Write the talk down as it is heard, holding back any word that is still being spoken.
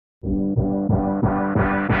Hello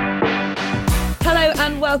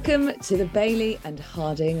and welcome to the Bailey and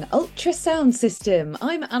Harding Ultrasound System.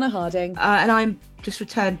 I'm Anna Harding. And I'm just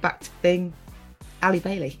returned back to being Ali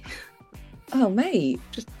Bailey. Oh, mate.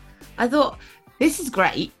 I thought, this is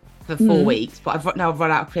great for 4 weeks, but I've now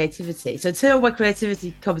run out of creativity. So until my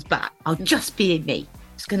creativity comes back, I'll just be me.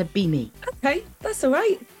 It's going to be me. Okay, that's all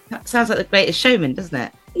right. That sounds like The Greatest Showman, doesn't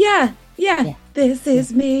it? Yeah. This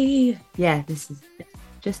is me. Yeah, this is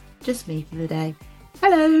just me for the day.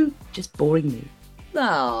 Hello. Just boring me.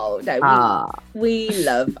 Oh, no, we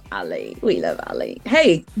love Ali. We love Ali.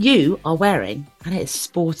 Hey. You are wearing, and it is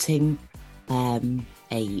sporting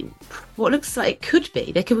what looks like it could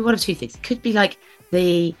be. There could be one of two things. It could be like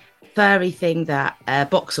the furry thing that a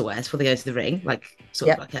boxer wears before they go to the ring, like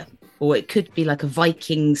sort of like or it could be like a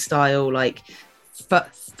Viking style, like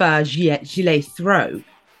fur gilet throw,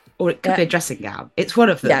 or it could be a dressing gown. It's one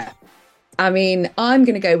of them. Yeah. I mean, I'm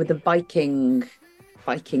going to go with the Viking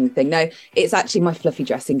thing. No, it's actually my fluffy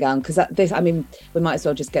dressing gown, because we might as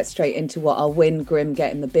well just get straight into what our win grim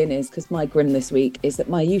get in the bin is, because my grim this week is that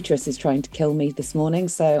my uterus is trying to kill me this morning,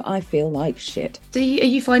 so I feel like shit. So are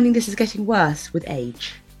you finding this is getting worse with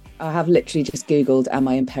age? I have literally just googled, am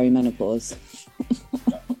I in perimenopause?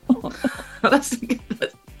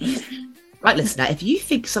 Right, listener, if you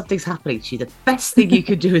think something's happening to you, the best thing you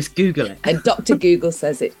could do is Google it. And Dr. Google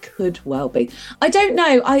says it could well be. I don't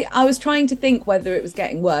know. I was trying to think whether it was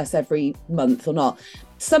getting worse every month or not.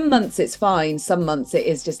 Some months it's fine. Some months it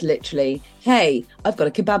is just literally, hey, I've got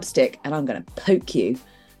a kebab stick and I'm going to poke you.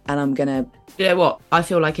 And I'm going to... You know what? I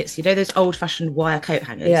feel like it's, those old-fashioned wire coat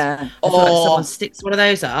hangers? Yeah. I feel like someone sticks one of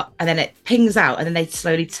those up and then it pings out and then they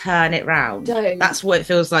slowly turn it round. That's what it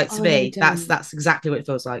feels like to me. That's exactly what it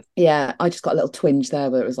feels like. Yeah, I just got a little twinge there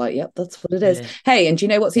where it was like, yep, that's what it is. Yeah. Hey, and do you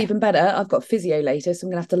know what's even better? I've got physio later, so I'm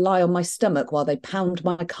going to have to lie on my stomach while they pound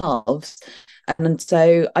my calves. And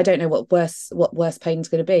so I don't know what worse pain's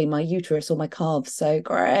going to be, my uterus or my calves. So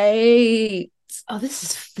great. Oh, this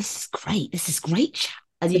is great. This is great chat.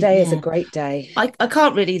 Today is a great day. I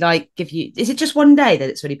can't really give you... Is it just one day that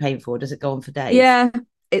it's really painful, or does it go on for days? Yeah,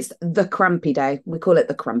 it's the crampy day. We call it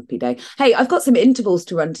the crampy day. Hey, I've got some intervals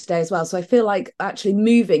to run today as well. So I feel like actually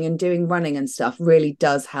moving and doing running and stuff really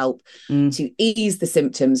does help to ease the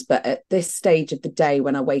symptoms. But at this stage of the day,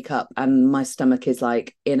 when I wake up and my stomach is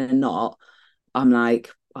like in a knot, I'm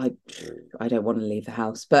like, I don't want to leave the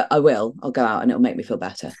house, but I will. I'll go out and it'll make me feel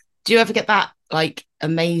better. Do you ever get that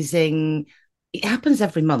amazing... It happens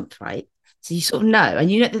every month, right? So you sort of know, and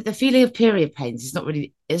that the feeling of period pains is not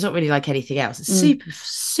really like anything else. It's super,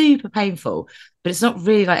 super painful, but it's not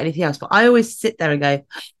really like anything else. But I always sit there and go,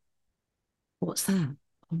 what's that?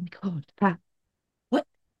 Oh my God,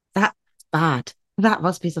 that's bad. That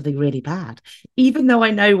must be something really bad. Even though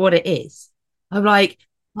I know what it is, I'm like,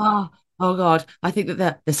 oh God, I think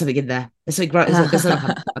that there's something in there. There's something, there's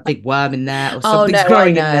a big worm in there, or something's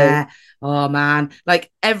growing in there. Oh man,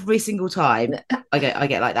 like every single time I get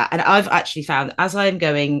like that. And I've actually found as I'm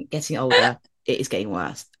getting older, it is getting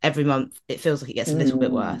worse. Every month it feels like it gets a little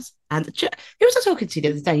bit worse. And who was I talking to the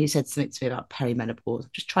other day who said something to me about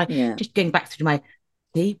perimenopause? Just going back through my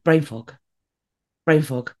brain fog.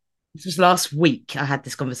 This was last week. I had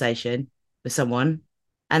this conversation with someone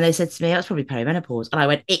and they said to me, "That's probably perimenopause." And I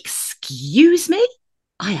went, "Excuse me?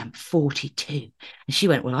 I am 42." And she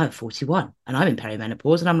went, "Well, I'm 41 and I'm in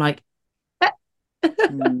perimenopause." And I'm like,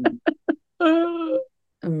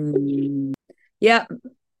 yeah,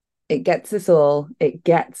 it gets us all.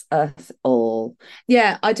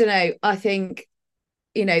 Yeah, I don't know. I think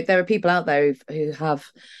there are people out there who have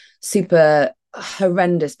super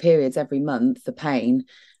horrendous periods every month, the pain,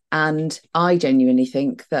 and I genuinely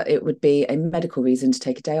think that it would be a medical reason to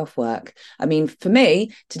take a day off work. I mean, for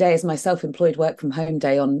me, today is my self-employed work from home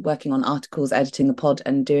day, on working on articles, editing the pod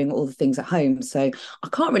and doing all the things at home. So I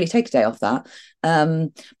can't really take a day off that.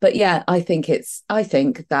 But yeah, I think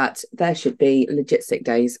that there should be legit sick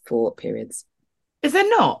days for periods. Is there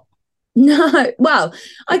not? No. Well,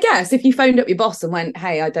 I guess if you phoned up your boss and went,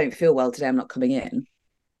 "Hey, I don't feel well today, I'm not coming in."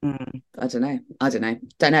 I don't know.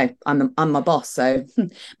 I'm my boss, so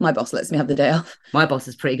my boss lets me have the day off. My boss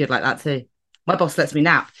is pretty good like that too. My boss lets me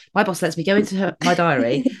nap. My boss lets me go into my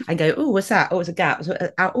diary and go, "Oh, what's that? Oh, it's a gap.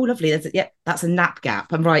 Oh, lovely. That's a nap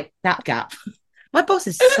gap." I'm right, nap gap. My boss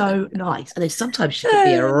is so nice. And sometimes she can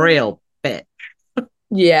be a real bitch.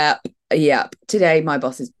 Yeah. Today, my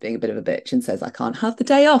boss is being a bit of a bitch and says I can't have the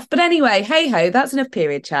day off. But anyway, hey ho, that's enough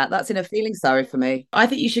period chat. That's enough feeling sorry for me. I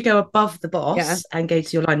think you should go above the boss and go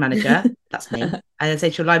to your line manager. That's me. And then say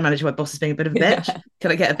to your line manager, "My boss is being a bit of a bitch.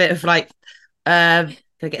 Can I get a bit of can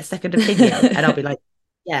I get a second opinion?" And I'll be like,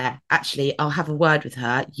 yeah, actually, I'll have a word with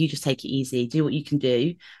her. You just take it easy, do what you can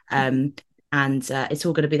do. And it's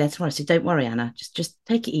all going to be there tomorrow. So don't worry, Anna. Just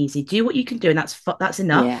take it easy, do what you can do, and that's Yeah.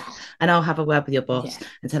 enough. And I'll have a word with your boss Yeah.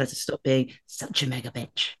 and tell her to stop being such a mega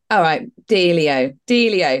bitch. All right, Dealio,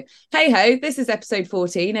 Dealio. Hey ho, this is episode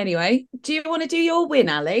 14 anyway. Do you want to do your win,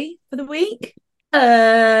 Ali, for the week?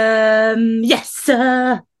 Yes,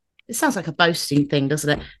 it sounds like a boasting thing,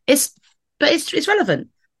 doesn't it? It's relevant.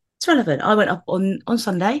 It's relevant. I went up on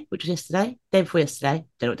Sunday, which was yesterday, day before yesterday.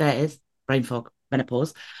 Don't know what day it is. Brain fog,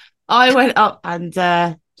 menopause. I went up and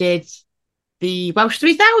did the Welsh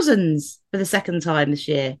 3000s for the second time this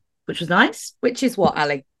year, which was nice. Which is what,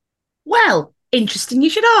 Ali? Well, interesting you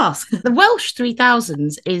should ask. The Welsh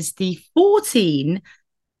 3000s is the 14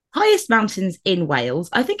 highest mountains in Wales.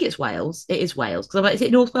 I think it's Wales. It is Wales. Because I'm like, is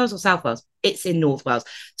it North Wales or South Wales? It's in North Wales.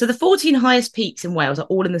 So the 14 highest peaks in Wales are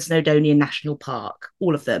all in the Snowdonia National Park,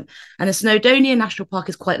 all of them. And the Snowdonia National Park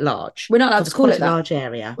is quite large. We're not allowed to call it a that. large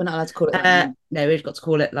area. We're not allowed to call it that. No, we've got to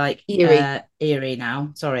call it like Erie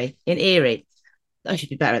now. Sorry, in Erie. I should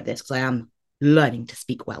be better at this because I am learning to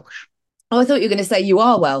speak Welsh. Oh, I thought you were going to say you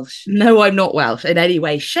are Welsh. No, I'm not Welsh in any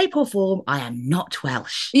way, shape, or form. I am not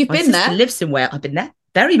Welsh. You've been there. My sister lives in Wales. I've been there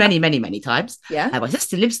very many times. Yeah. My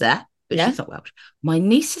sister lives there, but she's not Welsh. My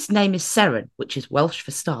niece's name is Seren, which is Welsh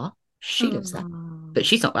for star. She lives there, but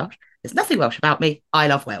she's not Welsh. There's nothing Welsh about me. I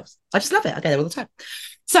love Wales. I just love it. I go there all the time.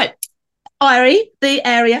 So, Erie, the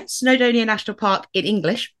area, Snowdonia National Park in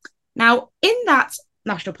English. Now, in that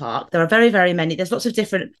national park, there are very many. There's lots of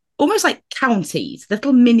different, almost like counties,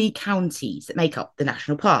 little mini counties that make up the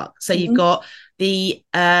national park. So you've got the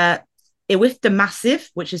Iwifta Massif,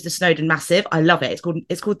 which is the Snowdon Massif. I love it.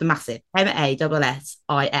 It's called the Massif.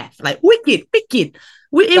 Massif. Like wicked.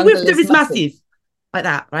 Iwifta is massive. Like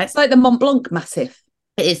that, right? It's like the Mont Blanc Massif.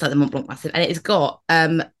 It is like the Mont Blanc Massif. And it's got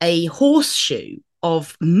a horseshoe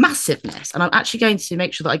of massiveness. And I'm actually going to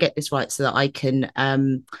make sure that I get this right so that I can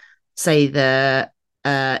say the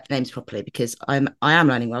names properly, because I am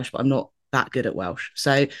learning Welsh, but I'm not that good at Welsh.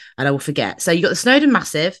 So, and I will forget. So you got the Snowdon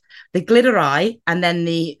Massif, the Glyderau, and then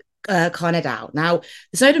the Carned Owl. Now,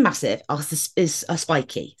 the Snowdon Massif is a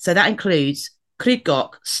spiky. So that includes Crib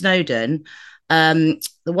Goch, Snowdon, the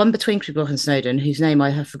one between Crib Goch and Snowdon, whose name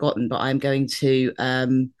I have forgotten, but I'm going to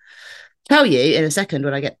tell you in a second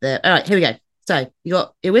when I get there. All right, here we go. So you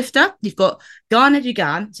got Iwifta, you've got Garna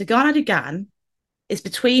Dugan. So Garna Dugan is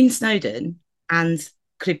between Snowdon and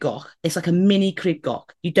Crib Goch. It's like a mini Crib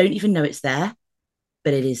Goch. You don't even know it's there,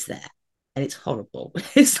 but it is there. And it's horrible.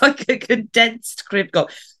 It's like a condensed Crib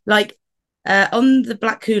Goch. Like on the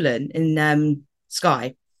Black Coolan in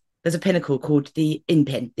Skye, there's a pinnacle called the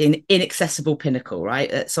Inpin, the Inaccessible Pinnacle, right?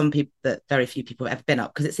 That very few people have ever been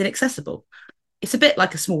up because it's inaccessible. It's a bit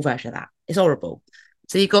like a small version of that. It's horrible.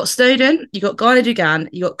 So you've got Snowdon, you've got Garna Dugan,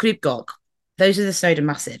 you've got Crib Goch. Those are the Snowdon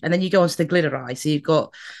Massif. And then you go on to the Glyderau. So you've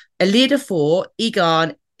got Elida 4,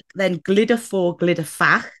 Egan, then Glider 4, Glider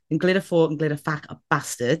Fach. And Glider 4 and Glider Fach are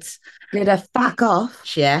bastards. Glider Fach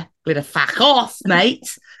off. Yeah, Glider Fach off,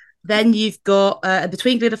 mate. Then you've got,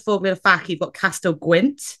 between Glider 4 and Glider Fach, you've got Castel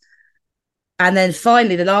Gwent. And then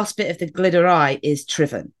finally, the last bit of the Glyderau is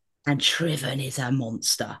Triven. And Triven is a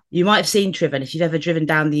monster. You might have seen Triven if you've ever driven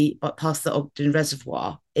down past the Ogden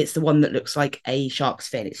Reservoir. It's the one that looks like a shark's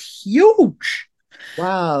fin. It's huge.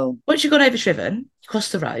 Wow. Once you've gone over Triven, you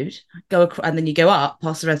cross the road, and then you go up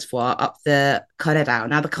past the reservoir, up the Carned Owl.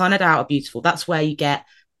 Now, the Carned Owl are beautiful. That's where you get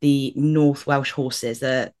the North Welsh horses.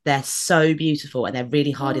 They're so beautiful and they're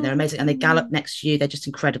really hardy. They're amazing. And they gallop next to you. They're just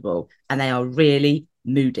incredible. And they are really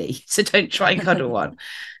moody. So don't try and cuddle one.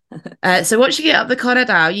 So once you get up the Carned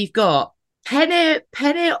Owl, you've got Penne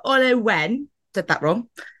Olewen, said that wrong.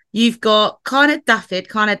 You've got Carned Daffyd,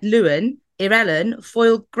 Carned Lewin, Irelen,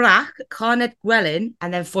 Foil Grach, Carned Gwelyn,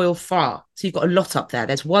 and then Foil Far. So you've got a lot up there.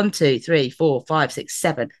 There's 1, 2, 3, 4, 5, 6,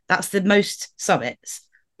 7. That's the most summits,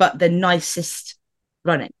 but the nicest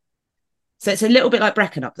running. So it's a little bit like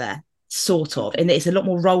Brecon up there, sort of, and it's a lot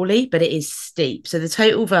more rolly, but it is steep. So the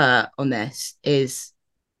total vert on this is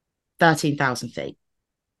 13,000 feet,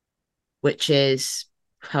 which is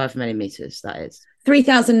however many meters that is.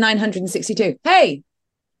 3,962. Hey,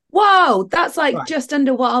 wow, that's like just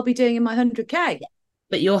under what I'll be doing in my 100K. Yeah.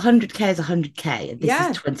 But your 100K is 100K, and this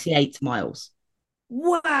is 28 miles.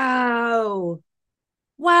 Wow.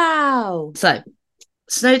 So,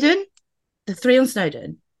 Snowdon, the 3 on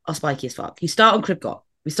Snowdon are spiky as fuck. You start on Crib Goch.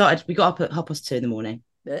 We got up at 2:30 in the morning.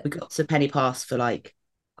 We got to Penny Pass for like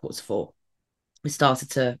 3:45. We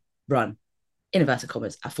started to run, in inverted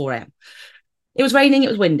commas, at 4 a.m. It was raining, it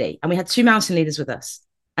was windy, and we had 2 mountain leaders with us.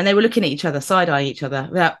 And they were looking at each other, side-eyeing each other.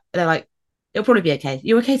 They're like, it'll probably be okay.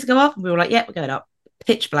 You okay to go up? And we were like, yeah, we're going up.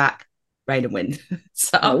 pitch black, rain and wind.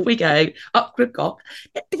 So up Nope. we go, up Cribcock.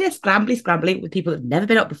 It's scrambly with people that have never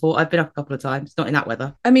been up before. I've been up a couple of times, not in that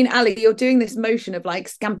weather. I mean, Ali, you're doing this motion of like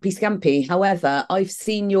scampy. However, I've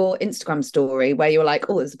seen your Instagram story where you're like,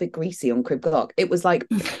 oh, it's a bit greasy on Cribcock. It was like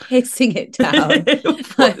pissing it down.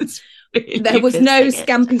 Really there was no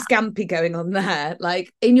pissing scampy going on there.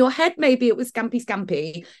 Like in your head, maybe it was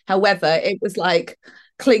scampy. However, it was like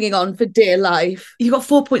clinging on for dear life. You got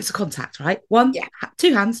 4 points of contact, right? One, Yeah.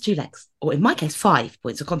 2 hands, 2 legs, or in my case, 5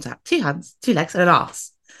 points of contact: 2 hands, 2 legs, and an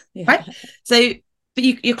arse. Yeah. Right. So, but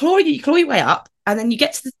you claw your way up, and then you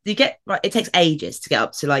get to right. It takes ages to get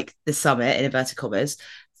up to like the summit in inverted commas.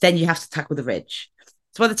 Then you have to tackle the ridge.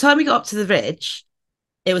 So by the time we got up to the ridge,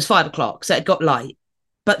 it was 5 o'clock, so it got light.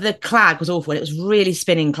 But the clag was awful, and it was really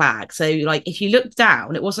spinning clag. So like if you looked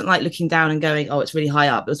down, it wasn't like looking down and going, oh, it's really high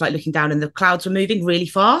up. It was like looking down and the clouds were moving really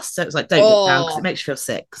fast. So it was like, don't look down because it makes you feel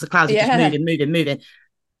sick because the clouds are just moving.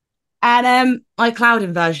 And my cloud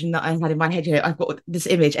inversion that I had in my head, I've got this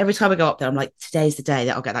image. Every time I go up there, I'm like, today's the day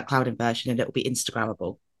that I'll get that cloud inversion and it'll be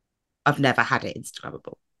Instagrammable. I've never had it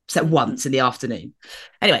Instagrammable, except once in the afternoon.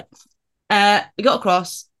 Anyway, we got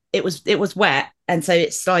across. It was wet, and so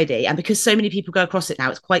it's slidey. And because so many people go across it now,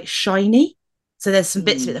 it's quite shiny. So there's some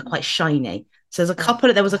bits of it that are quite shiny. So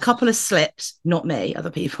there was a couple of slips, not me,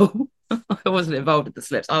 other people. I wasn't involved with the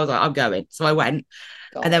slips. I was like, I'm going. So I went.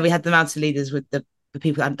 God. And then we had the mountain leaders with the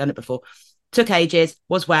people that hadn't done it before. Took ages,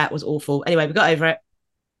 was wet, was awful. Anyway, we got over it.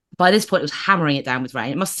 By this point, it was hammering it down with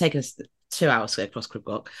rain. It must have taken us 2 hours to go across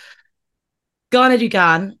Cribcock. Gana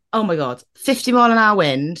Dugan, oh my God, 50-mile-an-hour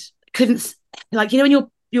wind. Couldn't, like, when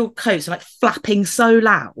your coats are like flapping so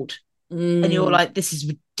loud and you're like, this is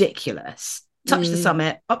ridiculous. Touch the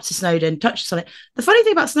summit, up to Snowdon, touch the summit. The funny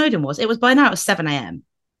thing about Snowdon was it was 7 a.m.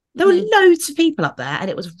 There were loads of people up there, and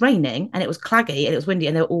it was raining and it was claggy and it was windy,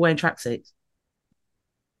 and they were all wearing tracksuits.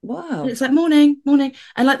 Wow. And it's like morning.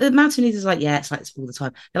 And like the mountain leaders are like, yeah, it's like this all the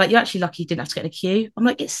time. They're like, you're actually lucky you didn't have to get in a queue. I'm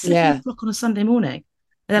like, it's 7 o'clock on a Sunday morning.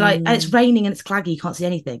 And they're like, and it's raining and it's claggy, you can't see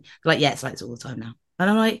anything. They're like, yeah, it's like this all the time now. And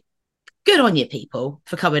I'm like, good on you people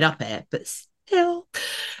for coming up here, but still.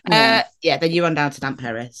 Then you run down to Nant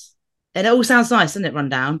Peris. And it all sounds nice, doesn't it, run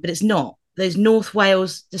down? But it's not. Those North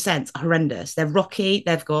Wales descents are horrendous. They're rocky.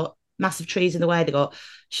 They've got massive trees in the way. They've got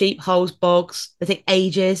sheep, holes, bogs. They take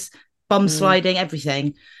ages, bum sliding,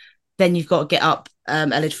 everything. Then you've got to get up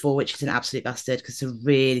Elidgefor, which is an absolute bastard because it's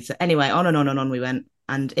really... Anyway, on and on we went.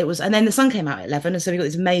 And then the sun came out at 11, and so we got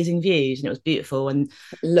these amazing views, and it was beautiful and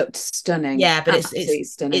it looked stunning. Yeah, but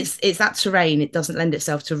stunning. It's that terrain. It doesn't lend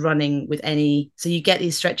itself to running with any. So you get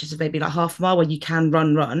these stretches of maybe like half a mile where you can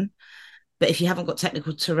run, but if you haven't got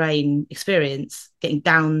technical terrain experience, getting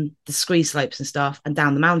down the scree slopes and stuff and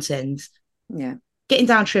down the mountains, getting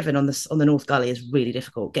down Triven on the North Gully is really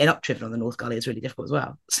difficult. Getting up Triven on the North Gully is really difficult as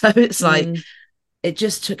well. So it's like it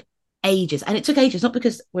just took ages, and it took ages not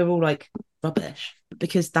because we're all like rubbish,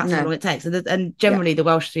 because that's how long it takes. And generally the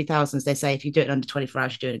Welsh 3000s, they say if you do it under 24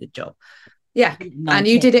 hours, you're doing a good job. Yeah. 19, and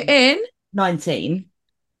you did it in 19,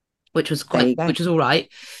 which was all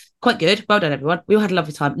right, quite good. Well done, everyone. We all had a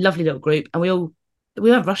lovely time, lovely little group, and we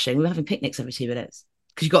weren't rushing. We were having picnics every 2 minutes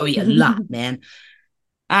because you've got to eat a lot, man.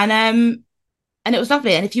 And it was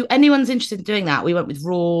lovely. And if anyone's interested in doing that, we went with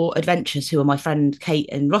Raw Adventures, who are my friend Kate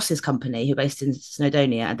and Ross's company, who are based in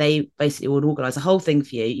Snowdonia. And they basically would organise a whole thing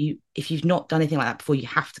for you. If you've not done anything like that before, you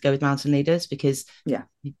have to go with Mountain Leaders because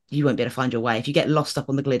you won't be able to find your way. If you get lost up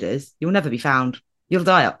on the Glidders, you'll never be found. You'll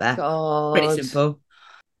die up there. God. Pretty simple.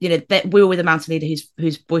 We were with a mountain leader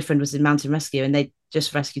whose boyfriend was in mountain rescue, and they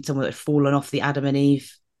just rescued someone that had fallen off the Adam and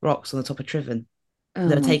Eve rocks on the top of Triven.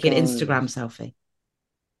 They were taking an Instagram selfie.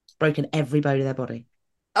 Broken every bone of their body.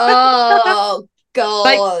 Oh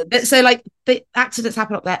God. So the accidents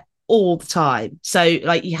happen up there all the time. So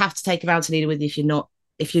like you have to take a mountain leader with you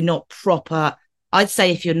if you're not proper. I'd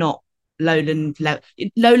say if you're not Lowland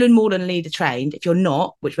moorland leader trained, if you're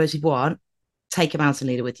not, which most people aren't, take a mountain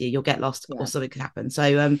leader with you. You'll get lost or something could happen.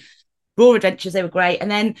 So Raw Adventures, they were great.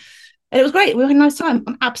 And it was great. We had a nice time.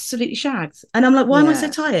 I'm absolutely shagged. And I'm like, why am I so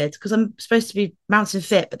tired? Because I'm supposed to be mountain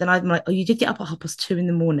fit. But then I'm like, oh, you did get up at 2:30 in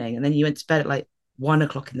the morning. And then you went to bed at like 1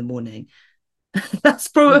 o'clock in the morning. That's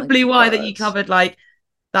probably why that you covered like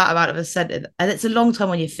that amount of ascent. And it's a long time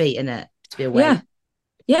on your feet, isn't it? To be awake.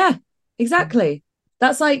 Yeah, exactly.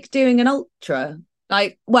 That's like doing an ultra.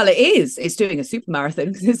 Like, well, it is. It's doing a super marathon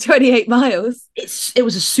because it's 28 miles. It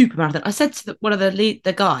was a super marathon. I said to one of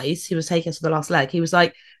the guys who was taking us to the last leg, he was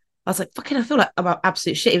like, I was like, fucking, I feel like about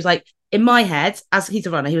absolute shit. He was like, in my head, as he's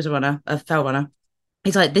a runner, he was a runner, a fell runner.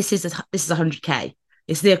 He's like, this is 100K.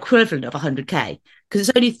 It's the equivalent of 100K because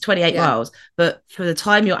it's only 28 miles. But for the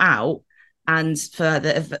time you're out, and for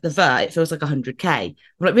the vert it feels like 100k. I'm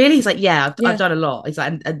like, really? He's like, yeah, I've done a lot. He's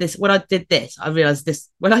like, and this, when I did this, I realized this,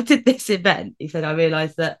 when I did this event, he said, I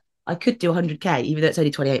realized that I could do 100k even though it's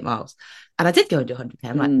only 28 miles. And I did go and do 100k.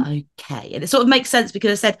 I'm like, okay. And it sort of makes sense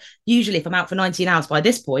because I said, usually if I'm out for 19 hours by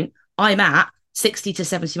this point, I'm at 60 to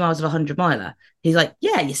 70 miles of a 100 miler. He's like,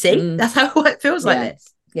 yeah, you see, that's how it feels like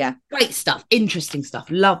this. Yeah. Great stuff. Interesting stuff.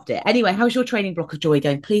 Loved it. Anyway, how's your training block of joy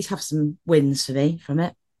going? Please have some wins for me from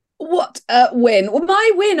it. What a win. Well,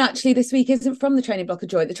 my win actually this week isn't from the training block of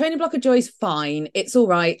joy. The training block of joy is fine. It's all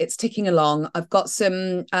right. It's ticking along. I've got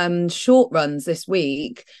some short runs this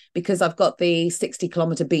week because I've got the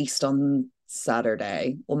 60-kilometer beast on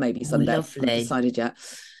Saturday, or maybe Sunday. I haven't decided yet.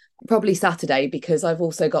 Probably Saturday, because I've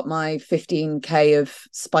also got my 15k of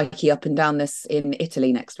spiky up and down this in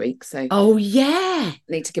Italy next week. So I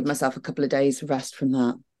need to give myself a couple of days rest from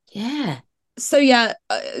that. So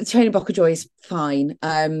training block of joy is fine.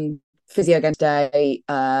 Physio again today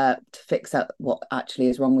to fix out what actually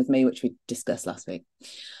is wrong with me, which we discussed last week.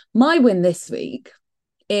 My win this week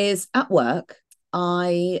is at work.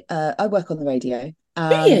 I work on the radio.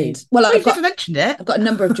 And well, I've mentioned it. I've got a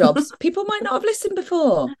number of jobs. People might not have listened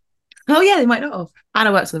before. Oh yeah, they might not have.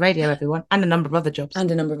 Anna works on the radio, everyone, and a number of other jobs.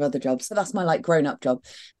 So that's my grown-up job.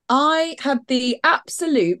 I had the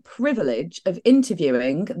absolute privilege of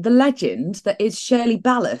interviewing the legend that is Shirley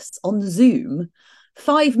Ballas on Zoom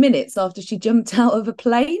 5 minutes after she jumped out of a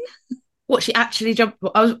plane. What, she actually jumped?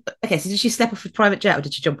 So did she step off a private jet or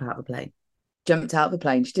did she jump out of a plane? Jumped out of a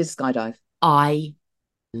plane. She did a skydive. I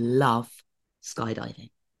love skydiving,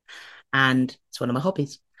 and it's one of my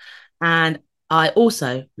hobbies. And I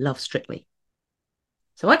also love Strictly.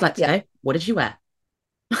 So I'd like to know, what did she wear?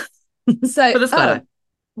 So for the skydive?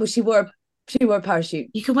 Well, she wore a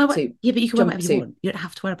parachute. You can wear but you can wear whatever you want. You don't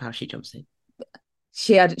have to wear a parachute jumpsuit.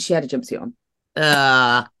 She had a jumpsuit on.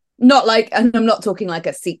 Not and I'm not talking like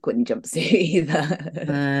a sequin jumpsuit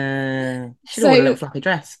either. She wore a little fluffy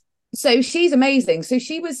dress. So she's amazing. So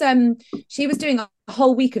she was doing a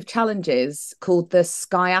whole week of challenges called the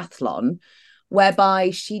Skyathlon,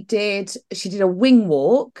 whereby she did a wing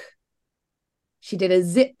walk. She did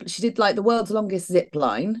the world's longest zip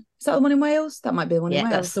line. Is that the one in Wales? That might be the one in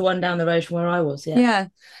Wales. Yeah, that's the one down the road from where I was. Yeah.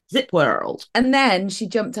 Zip World. And then she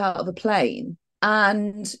jumped out of a plane,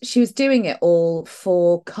 and she was doing it all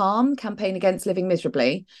for CALM, Campaign Against Living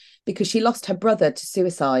Miserably, because she lost her brother to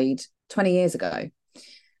suicide 20 years ago.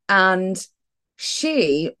 And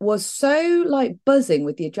she was so buzzing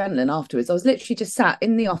with the adrenaline afterwards. I was literally just sat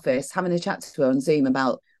in the office having a chat to her on Zoom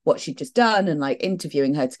about what she'd just done and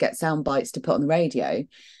interviewing her to get sound bites to put on the radio.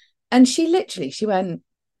 And she went,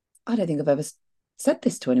 I don't think I've ever said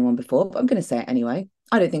this to anyone before, but I'm going to say it anyway.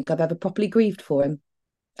 I don't think I've ever properly grieved for him.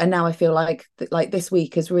 And now I feel like this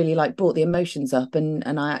week has really brought the emotions up,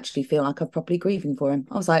 and I actually feel like I'm properly grieving for him.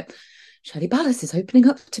 I was like, Shirley Ballas is opening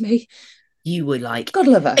up to me. You were like, God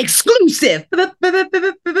love her. Exclusive. A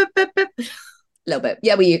little bit.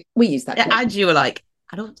 Yeah, we use that. Yeah, and you were like,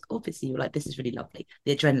 obviously you were like, this is really lovely.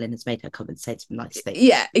 The adrenaline has made her come and say some nice things.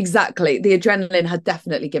 Yeah, exactly. The adrenaline had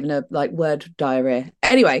definitely given her word diarrhea.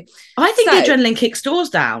 Anyway, I think the adrenaline kicks doors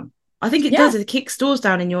down. I think it does. It kicks doors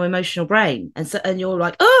down in your emotional brain, and you're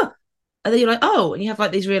like, oh, and then you're like, oh, and you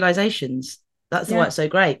have these realizations. That's why it's so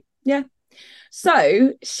great. Yeah.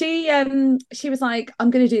 So she was like, I'm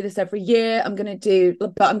going to do this every year. I'm going to do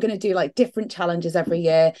different challenges every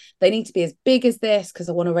year. They need to be as big as this because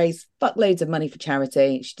I want to raise fuckloads of money for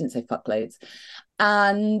charity. She didn't say fuckloads.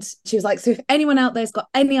 And she was like, so if anyone out there's got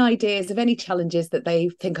any ideas of any challenges that they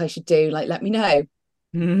think I should do, let me know.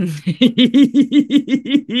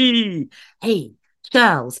 Hey,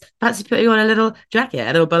 Charles, fancy putting on a little jacket,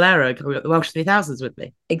 a little bolero, coming up the Welsh 3000s with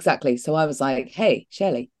me? Exactly. So I was like, hey,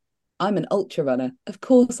 Shirley, I'm an ultra runner. Of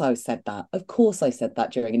course I said that. Of course I said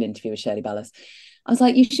that during an interview with Shirley Ballas. I was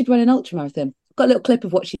like, you should run an ultra marathon. I've got a little clip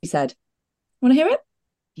of what she said. Want to hear it?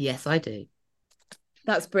 Yes, I do.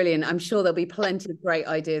 That's brilliant. I'm sure there'll be plenty of great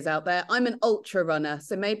ideas out there. I'm an ultra runner,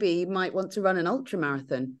 so maybe you might want to run an ultra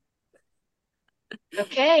marathon.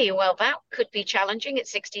 Okay, well, that could be challenging at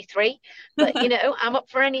 63, but I'm up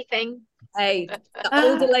for anything. Hey, the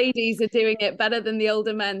older ladies are doing it better than the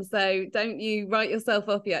older men, so don't you write yourself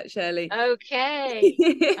off yet, Shirley. Okay.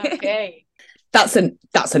 That's a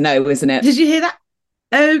no, isn't it? Did you hear that?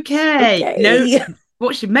 Okay. No.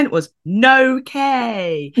 What she meant was no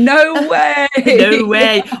way. No way. No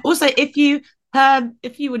way. Also, if you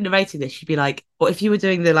were narrating this, you'd be like, or if you were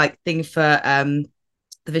doing the thing for the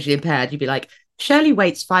visually impaired, you'd be like, Shirley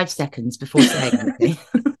waits 5 seconds before saying anything.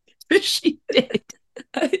 But she did.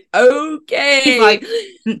 okay.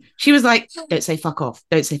 She was like, don't say fuck off.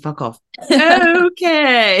 Don't say fuck off.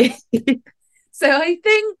 Okay. So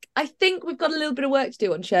I think we've got a little bit of work to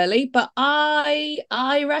do on Shirley, but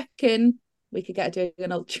I reckon we could get her doing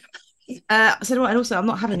an ultra. So and also I'm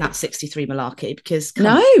not having that 63 malarkey because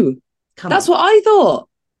that's what I thought.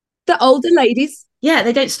 The older ladies. Yeah,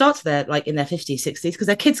 they don't start to their like in their 50s, 60s because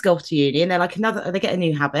their kids go off to uni and they're like they get a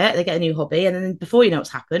new habit, they get a new hobby, and then before you know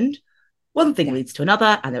what's happened, one thing leads to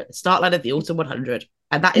another, and they're at the start line of the Autumn 100,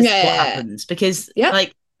 and that is what happens because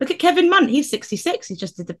like look at Kevin Munt, he's 66, he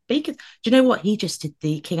just did the Beacon. Do you know what? He just did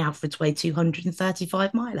the King Alfred's Way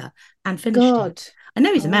 235 miler and finished it. I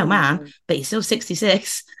know he's a male man, but he's still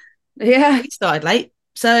 66. Yeah, he started late,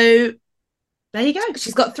 so. There you go.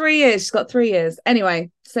 She's got 3 years. She's got 3 years. Anyway,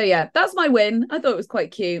 so yeah, that's my win. I thought it was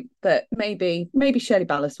quite cute, but maybe Shirley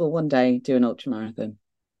Ballas will one day do an ultra marathon.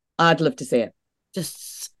 I'd love to see it.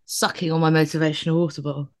 Just sucking on my motivational water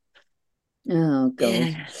bottle. Oh god.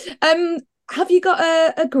 Yeah. Have you got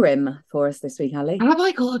a grim for us this week, Ali? Have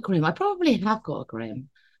I got a grim? I probably have got a grim.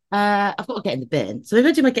 I've got to get in the bin. So if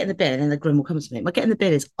I do my get in the bin, and then the grim will come to me. My get in the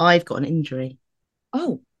bin is I've got an injury.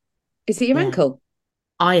 Oh, is it your ankle?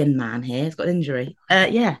 Iron Man here has got an injury.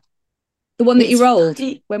 Yeah. The one that you rolled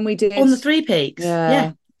when we did on the Three Peaks.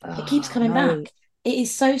 Yeah. Oh, it keeps coming back. It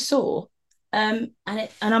is so sore. And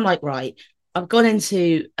I'm like, right, I've gone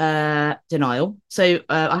into denial. So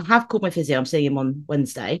I have called my physio. I'm seeing him on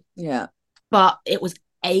Wednesday. Yeah. But it was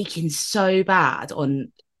aching so bad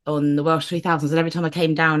on the Welsh 3000s, and every time I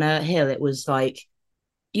came down a hill, it was like,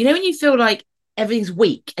 you know, when you feel like everything's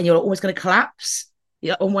weak and you're almost going to collapse.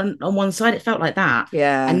 Yeah, on one side it felt like that.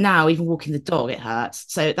 Yeah. And now even walking the dog it hurts.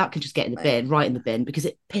 So that can just get in the bin, right in the bin, because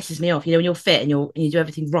it pisses me off. You know, when you're fit and you do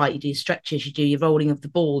everything right, you do your stretches, you do your rolling of the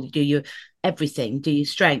ball, you do your everything, you do your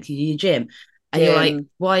strength, you do your gym. And you're like,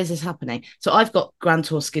 why is this happening? So I've got Grand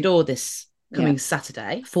Tour Skiddaw this coming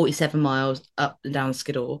Saturday, 47 miles up and down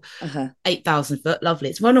Skiddaw, 8,000 foot, lovely.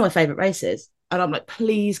 It's one of my favourite races. And I'm like,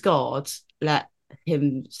 please God, let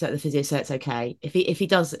him set the physio so it's okay. If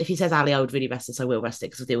he says, Ali, I would really rest this, I will rest it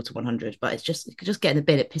because of the Autumn 100. But it just get in the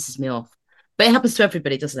bin, it pisses me off. But it happens to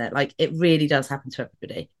everybody, doesn't it? Like, it really does happen to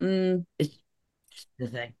everybody. It's the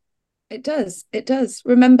thing. It does.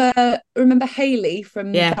 Remember Hayley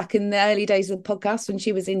from back in the early days of the podcast when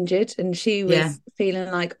she was injured and she was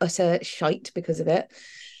feeling like utter shite because of it.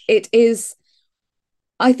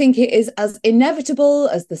 I think it is as inevitable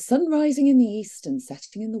as the sun rising in the east and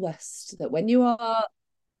setting in the west, that when you are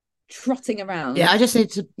trotting around. Yeah, I just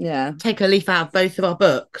need to take a leaf out of both of our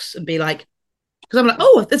books and be like, because I'm like,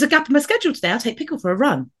 oh, there's a gap in my schedule today, I'll take Pickle for a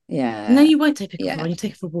run. Yeah. And then you won't take Pickle for a run, you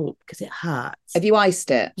take it for a walk because it hurts. Have you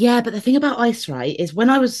iced it? Yeah, but the thing about ice, right, is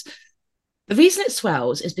the reason it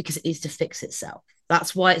swells is because it needs to fix itself.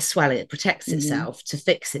 That's why it's swelling. It protects itself to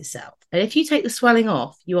fix itself. And if you take the swelling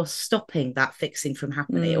off, you are stopping that fixing from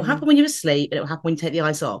happening. It will happen when you're asleep and it will happen when you take the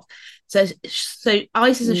ice off. So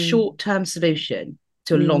ice is a short-term solution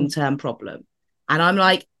to a long-term problem. And I'm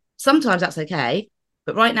like, sometimes that's okay.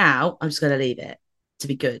 But right now, I'm just going to leave it to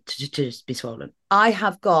be good, to just be swollen. I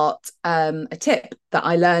have got a tip that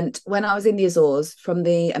I learned when I was in the Azores from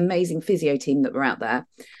the amazing physio team that were out there.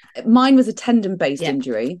 Mine was a tendon-based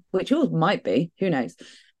injury, which yours might be. Who knows?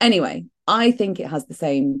 Anyway, I think it would have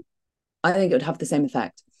the same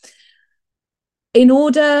effect. In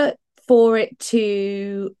order for it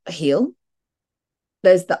to heal,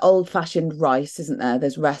 there's the old-fashioned rice, isn't there?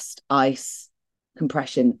 There's rest, ice,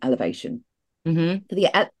 compression, elevation. I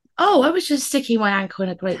was just sticking my ankle in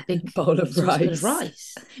a great big bowl of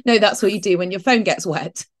rice. No, that's what you do when your phone gets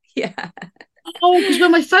wet. Yeah. Oh, because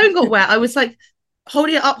when my phone got wet, I was like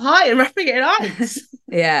holding it up high and wrapping it in ice.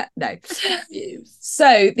 Yeah, no.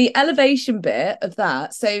 So the elevation bit of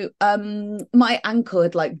that. So my ankle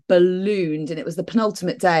had like ballooned, and it was the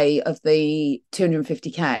penultimate day of the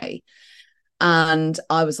 250k, and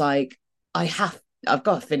I was like, I've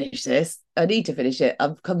got to finish this. I need to finish it.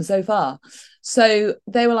 I've come so far. So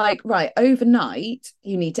they were like, right, overnight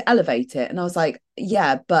you need to elevate it, and I was like,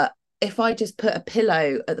 yeah, but if I just put a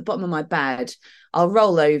pillow at the bottom of my bed, I'll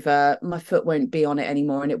roll over, my foot won't be on it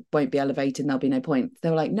anymore and it won't be elevated and there'll be no point. They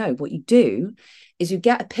were like, no, what you do is you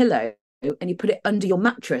get a pillow and you put it under your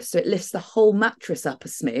mattress so it lifts the whole mattress up a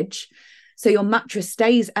smidge. So your mattress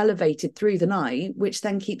stays elevated through the night, which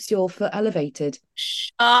then keeps your foot elevated.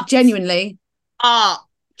 Genuinely.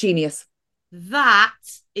 Genius. That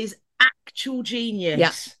is actual genius.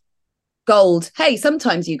 Yeah. Gold. Hey,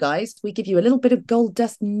 sometimes you guys, we give you a little bit of gold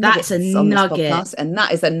dust nuggets. That's a nugget. This podcast, and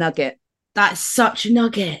that is a nugget. That's such a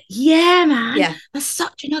nugget. Yeah, man. Yeah. That's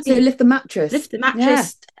such a nugget. So lift the mattress. Yeah.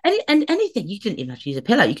 and anything. You didn't even have to use a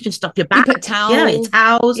pillow. You could just stuff your You back, put your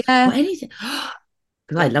towels, yeah. or anything.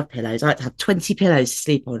 Because I love pillows. I like to have 20 pillows to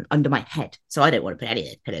sleep on under my head. So I don't want to put any of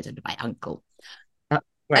those pillows under my ankle. Right,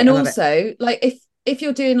 and also, like if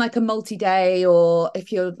you're doing like a multi-day, or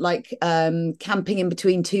if you're like camping in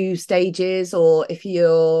between two stages, or if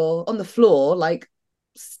you're on the floor like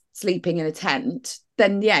sleeping in a tent,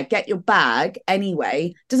 then yeah, get your bag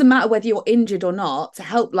anyway. Doesn't matter whether you're injured or not, to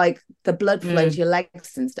help like the blood flow to your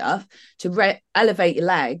legs and stuff, to elevate your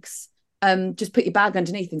legs. Just put your bag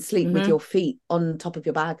underneath and sleep with your feet on top of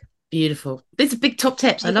your bag. Beautiful. These are big top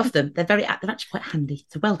tips. I love them. They're actually quite handy.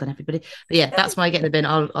 So well done, everybody. But yeah, that's my get in the bin.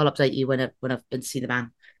 I'll update you when I've been to see the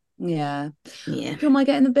man. Yeah. Yeah. Do you want my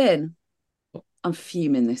get in the bin? I'm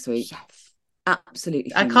fuming this week. Yes.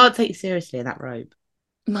 Absolutely fuming. I can't take you seriously in that robe.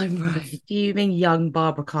 My robe. Fuming young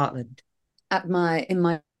Barbara Cartland. In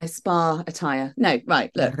my spa attire. No,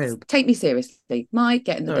 right. Look, take me seriously. My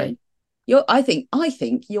get in the bin. I think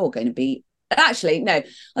you're going to be. Actually, no. I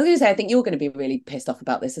was going to say I think you're going to be really pissed off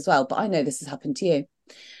about this as well. But I know this has happened to you.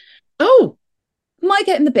 Oh, my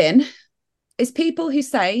get in the bin is people who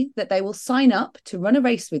say that they will sign up to run a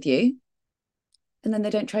race with you, and then they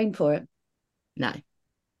don't train for it. No,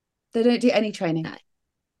 they don't do any training. No.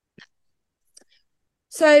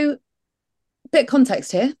 So, bit of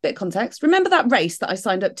context here. Remember that race that I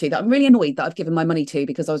signed up to that I'm really annoyed that I've given my money to,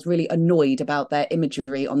 because I was really annoyed about their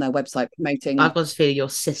imagery on their website promoting. I've got a feeling your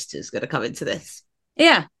sister's going to come into this.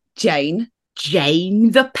 Yeah, Jane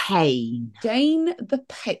the Pain. Jane the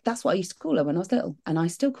Pain. That's what I used to call her when I was little, and I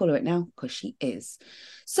still call her it now because she is.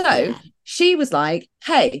 So she was like,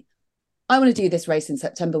 "Hey, I want to do this race in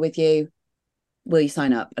September with you. Will you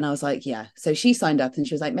sign up?" And I was like, yeah. So she signed up, and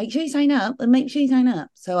she was like, make sure you sign up.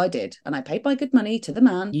 So I did. And I paid my good money to the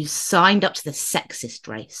man. You signed up to the sexist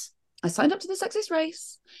race. I signed up to the sexist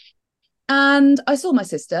race. And I saw my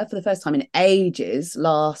sister for the first time in ages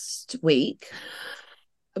last week,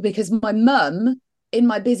 because my mum, in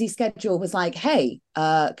my busy schedule, was like, hey,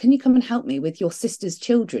 can you come and help me with your sister's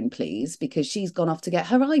children, please? Because she's gone off to get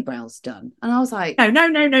her eyebrows done. And I was like, no.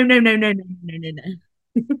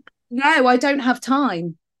 No, I don't have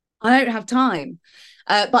time.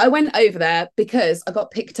 But I went over there because I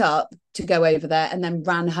got picked up to go over there and then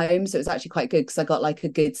ran home. So it was actually quite good because I got like a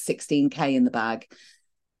good 16K in the bag.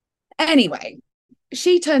 Anyway,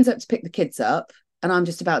 she turns up to pick the kids up, and I'm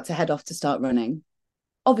just about to head off to start running.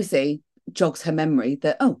 Obviously, jogs her memory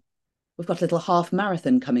that, oh, we've got a little half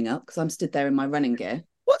marathon coming up, because I'm stood there in my running gear.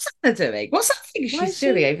 What's that doing? What's that thing she's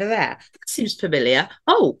doing over there? That seems familiar.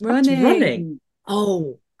 Oh, running.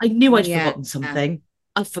 Oh, I knew I'd forgotten something.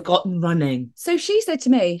 I've forgotten running. So she said to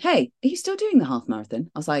me, hey, are you still doing the half marathon?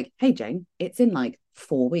 I was like, hey, Jane, it's in like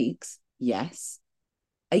 4 weeks. Yes.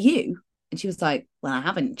 Are you? And she was like, well, I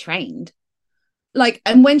haven't trained. Like,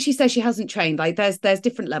 and when she says she hasn't trained, like there's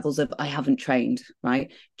different levels of I haven't trained,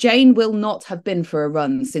 right? Jane will not have been for a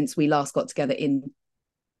run since we last got together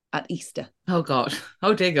at Easter. Oh, God.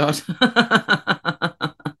 Oh, dear God.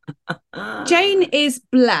 Jane is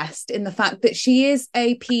blessed in the fact that she is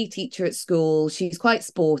a PE teacher at school. She's quite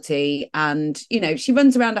sporty, and, you know, she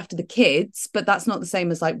runs around after the kids, but that's not the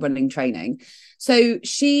same as like running training. So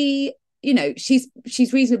she, you know, she's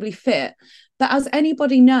reasonably fit. But as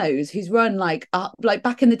anybody knows who's run like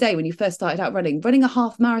back in the day when you first started out running a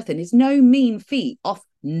half marathon is no mean feat off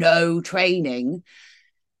no training.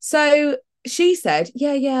 So she said,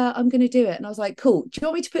 yeah, I'm going to do it. And I was like, cool. Do you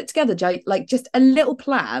want me to put together like just a little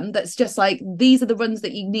plan that's just like, these are the runs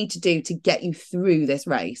that you need to do to get you through this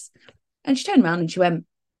race? And she turned around and she went,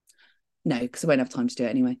 no, because I won't have time to do it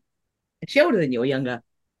anyway. Is she older than you or younger?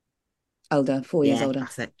 Older, 4 years older.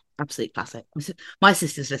 Classic. Absolute classic. My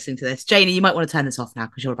sister's listening to this. Janie, you might want to turn this off now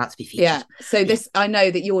because you're about to be featured. Yeah. So I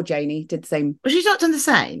know that your Janie did the same. Well, she's not done the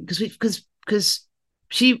same because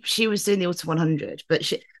she was doing the Autumn 100,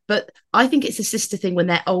 but I think it's a sister thing when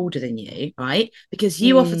they're older than you, right? Because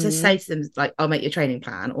you offer to say to them, like, I'll make your training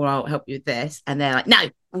plan or I'll help you with this. And they're like,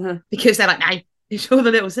 no, because they're like, no, you're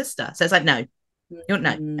the little sister. So it's like, no, you're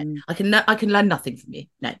no. I can learn nothing from you.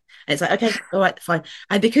 No. And it's like, okay, all right, fine.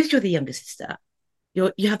 And because you're the younger sister,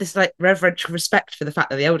 you have this like reverential respect for the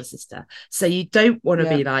fact that the older sister. So you don't want to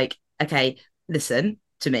be like, okay, listen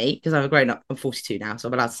to me, because I'm a grown up. I'm 42 now, so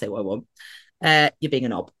I'm allowed to say what I want. You're being a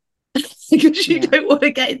knob. Because you don't want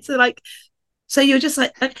to get into like, so you're just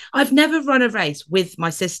like, I've never run a race with my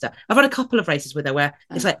sister. I've run a couple of races with her where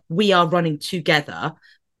it's like we are running together.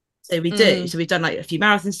 So we do. So we've done like a few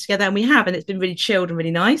marathons together, and it's been really chilled and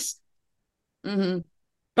really nice. But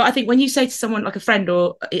I think when you say to someone like a friend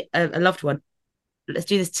or a loved one, let's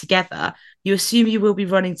do this together, you assume you will be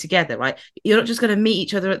running together, right? You're not just going to meet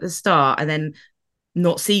each other at the start and then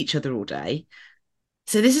not see each other all day.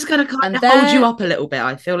 So this is going to kind And of hold you up a little bit.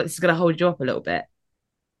 I feel like this is going to hold you up a little bit.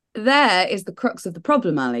 there is the crux of the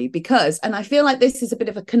problem, Ali, because, and I feel like this is a bit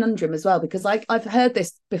of a conundrum as well, because I've heard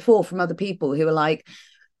this before from other people who are like,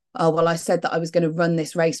 oh, well, I said that I was going to run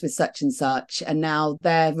this race with such and such, and now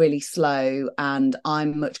they're really slow and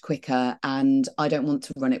I'm much quicker, and I don't want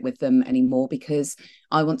to run it with them anymore because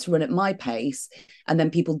I want to run at my pace. And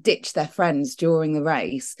then people ditch their friends during the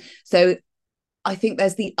race. So I think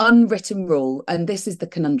there's the unwritten rule, and this is the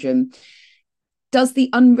conundrum. Does the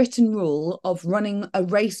unwritten rule of running a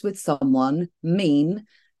race with someone mean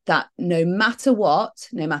that no matter what,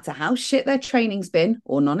 no matter how shit their training's been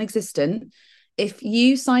or non-existent, if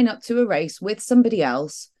you sign up to a race with somebody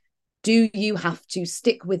else, do you have to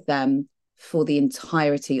stick with them for the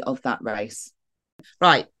entirety of that race?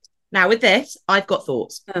 Right. Now with this, I've got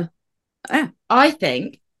thoughts. I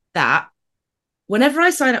think that whenever I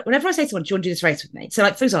sign up, whenever I say to someone, do you want to do this race with me? So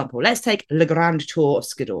like, for example, let's take Le Grand Tour of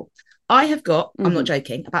Skiddaw. I have got, I'm not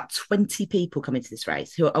joking, about 20 people coming to this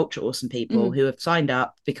race who are ultra awesome people who have signed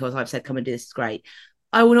up because I've said, come and do this, is great.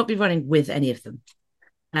 I will not be running with any of them.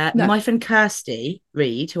 No. My friend Kirsty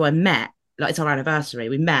Reed, who I met, like it's our anniversary,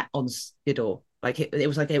 we met on Skiddaw. Like it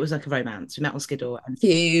was like a romance. We met on Skiddaw, and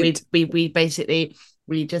we basically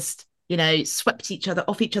just, you know, swept each other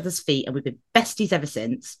off each other's feet, and we've been besties ever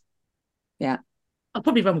since. Yeah. I'll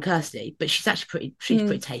probably run with Kirsty, but she's actually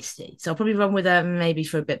pretty tasty. So I'll probably run with her maybe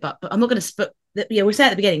for a bit, but I'm not going to split. Yeah, we say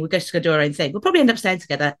at the beginning, we're going to go do our own thing. We'll probably end up staying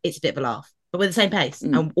together. It's a bit of a laugh, but we're the same pace.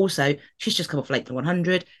 And also, she's just come off Lakeland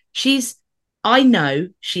 100. I know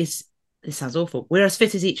this sounds awful. We're as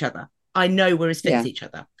fit as each other. I know we're as fit as each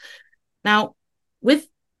other. Now, with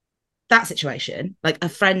that situation, like a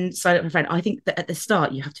friend sign up with a friend, I think that at the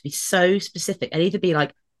start, you have to be so specific and either be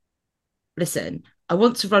like, listen, I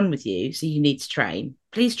want to run with you, so you need to train.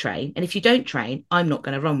 Please train. And if you don't train, I'm not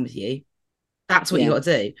going to run with you. That's what you got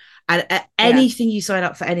to do. And anything you sign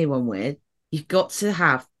up for anyone with, you've got to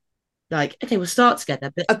have like, okay, we'll start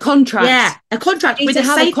together, but a contract. Yeah, a contract with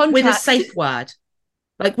a safe word.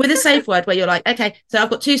 Like with a safe word where you're like, okay, so I've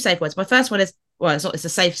got two safe words. My first one is, well, it's a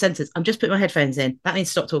safe sentence. I'm just putting my headphones in. That means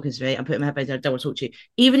stop talking to me. I'm putting my headphones in. I don't want to talk to you.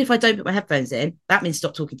 Even if I don't put my headphones in, that means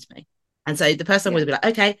stop talking to me. And so the person will be like,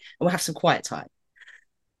 okay, and we'll have some quiet time.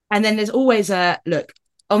 And then there's always look,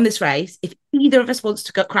 on this race, if either of us wants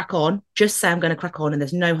to crack on, just say I'm going to crack on, and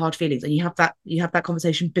there's no hard feelings. And you have that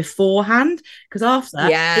conversation beforehand, because after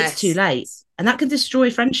it's too late. And that can destroy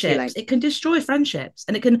friendships. It can destroy friendships.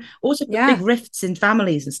 And it can also put big rifts in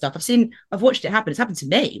families and stuff. I've watched it happen. It's happened to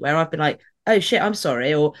me where I've been like, oh shit, I'm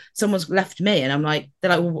sorry. Or someone's left me. And I'm like,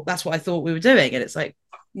 they're like, well, that's what I thought we were doing. And it's like,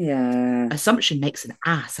 assumption makes an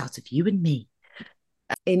ass out of you and me.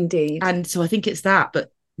 Indeed. And so I think it's that.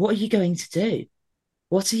 But what are you going to do?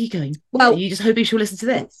 What are you going? Well, are you just hoping she'll listen to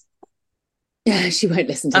this? Yeah, she won't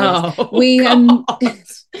listen to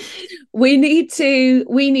this. We need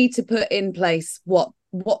to put in place what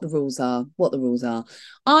the rules are.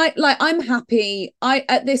 I'm happy.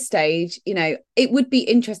 At this stage, you know, it would be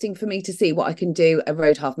interesting for me to see what I can do a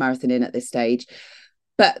road half marathon in at this stage.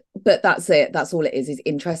 But that's it. That's all it is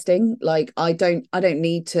interesting. Like I don't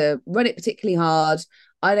need to run it particularly hard.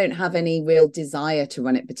 I don't have any real desire to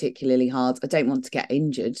run it particularly hard. I don't want to get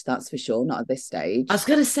injured, that's for sure, not at this stage. I was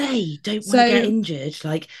going to say, don't want to get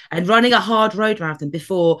injured. And running a hard road marathon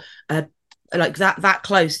before, like that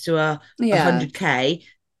close to a 100K,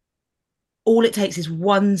 all it takes is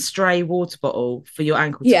one stray water bottle for your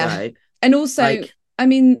ankle to go. And also, I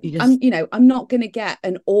mean, I'm not going to get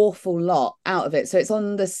an awful lot out of it. So it's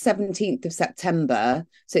on the 17th of September.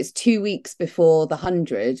 So it's 2 weeks before the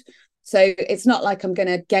 100. So it's not like I'm going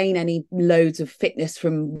to gain any loads of fitness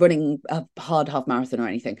from running a hard half marathon or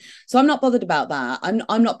anything. So I'm not bothered about that.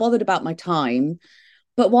 I'm not bothered about my time.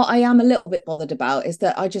 But what I am a little bit bothered about is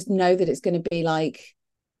that I just know that it's going to be like,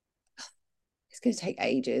 it's going to take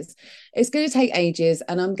ages. It's going to take ages.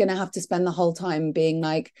 And I'm going to have to spend the whole time being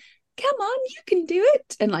like, come on, you can do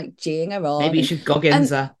it. And like geeing her on. Maybe you should Goggins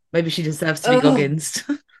her. Maybe she deserves to be Goggins.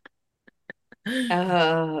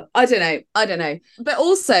 I don't know, but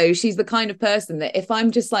also she's the kind of person that if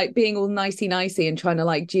I'm just like being all nicey and trying to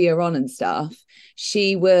like gee her on and stuff,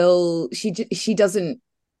 she doesn't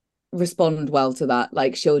respond well to that.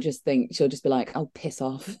 Like she'll just be like, I'll piss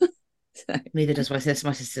off. So. Neither does my sister.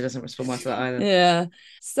 My sister doesn't respond well to that either. Yeah.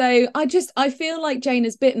 So I feel like Jane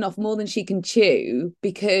has bitten off more than she can chew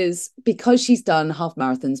because she's done half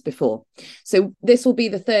marathons before. So this will be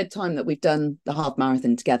the third time that we've done the half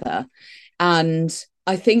marathon together. And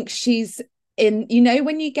I think she's in, you know,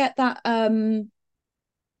 when you get that,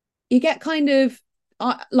 you get kind of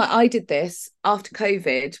I did this after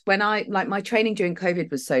COVID when I like my training during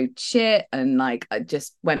COVID was so shit and like I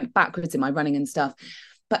just went backwards in my running and stuff.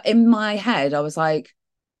 But in my head, I was like,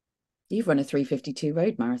 you've run a 3:52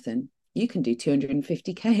 road marathon. You can do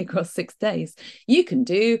 250K across 6 days. You can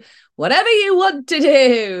do whatever you want to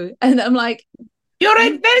do. And I'm like, you're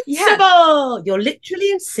invincible. Yeah. You're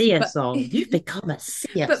literally a Sia song. You've become a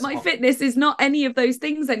Sia but my fitness is not any of those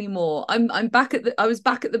things anymore. I was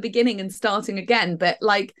back at the beginning and starting again. But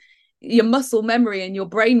like your muscle memory and your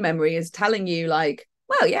brain memory is telling you like,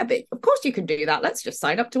 well, yeah, but of course you can do that. Let's just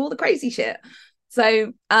sign up to all the crazy shit.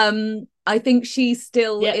 So I think she's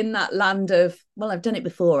still in that land of, well, I've done it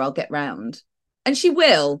before, I'll get round. And she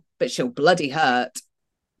will, but she'll bloody hurt.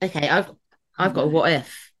 Okay, I've got a what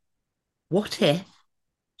if. What if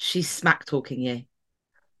she's smack talking you?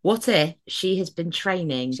 What if she has been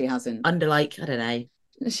training? She hasn't. Under like, I don't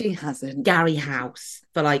know. She hasn't. Gary House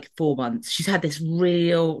for like 4 months. She's had this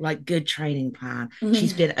real like good training plan.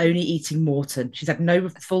 She's been only eating Morton. She's had no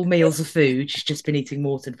full meals of food. She's just been eating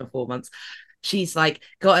Morton for 4 months. She's like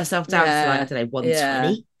got herself down to like, I don't know,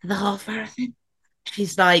 120 for the half marathon.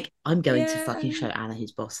 She's like, I'm going to fucking show Anna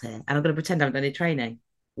who's boss here. And I'm going to pretend I haven't done any training.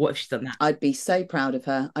 What if she's done that? I'd be so proud of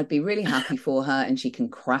her. I'd be really happy for her and she can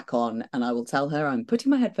crack on. And I will tell her I'm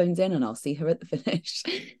putting my headphones in and I'll see her at the finish.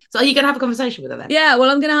 So are you going to have a conversation with her then? Yeah,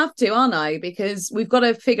 well, I'm going to have to, aren't I? Because we've got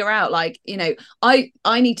to figure out like, you know, I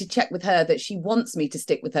need to check with her that she wants me to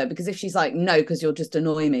stick with her. Because if she's like, no, because you'll just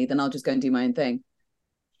annoy me, then I'll just go and do my own thing.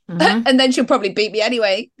 Mm-hmm. And then she'll probably beat me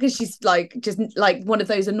anyway because she's like just like one of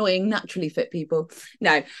those annoying naturally fit people.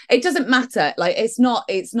 No, it doesn't matter. Like it's not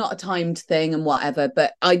a timed thing and whatever,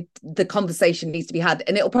 but the conversation needs to be had,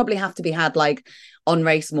 and it'll probably have to be had like on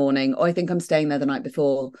race morning, or I think I'm staying there the night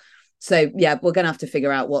before. So yeah, we're gonna have to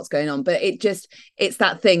figure out what's going on. But it's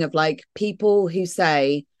that thing of like people who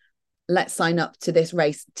say, let's sign up to this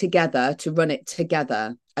race together to run it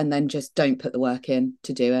together, and then just don't put the work in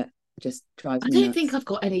to do it. Just drives me I don't nuts. think I've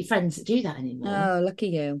got any friends that do that anymore. Oh, lucky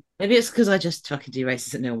you. Maybe it's because I just fucking do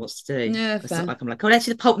races that no one wants to do. Yeah, it's not like I'm like, oh, let's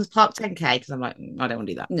do the Polton's Park 10K because I'm like, I don't want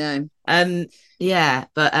to do that. No. Yeah,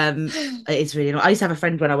 but it's really annoying. I used to have a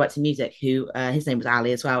friend when I worked in music who his name was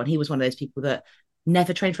Ali as well, and he was one of those people that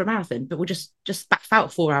never trained for a marathon, but would just back out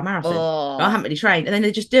 4-hour marathon. I haven't really trained, and then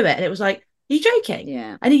they just do it, and it was like, are you joking?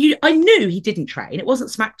 Yeah. And I knew he didn't train. It wasn't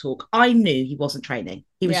smack talk. I knew he wasn't training.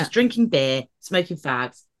 He was just drinking beer, smoking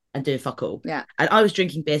fags, and doing fuck all. Yeah. And I was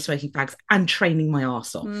drinking beer, smoking fags, and training my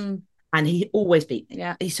arse off. And he always beat me.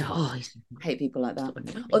 Yeah. He's I hate people like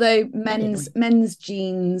that. Although men's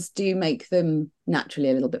genes do make them naturally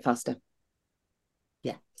a little bit faster.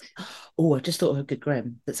 Yeah. Oh, I just thought of a good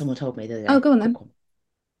grim that someone told me the other day. Oh, go on then.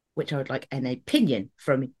 Which I would like an opinion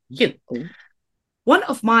from you. Ooh. One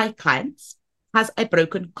of my clients has a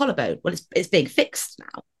broken collarbone. Well, it's being fixed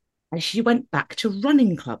now. And she went back to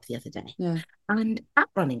running club the other day. Yeah. And at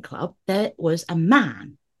running club, there was a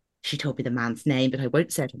man. She told me the man's name, but I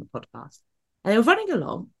won't say it on the podcast. And they were running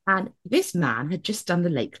along, and this man had just done the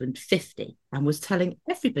Lakeland 50 and was telling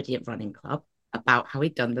everybody at running club about how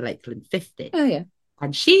he'd done the Lakeland 50. Oh, yeah.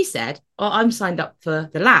 And she said, oh, I'm signed up for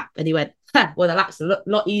the lap. And he went, well, the lap's a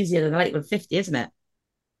lot easier than the Lakeland 50, isn't it?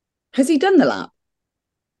 Has he done the lap?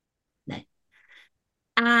 No.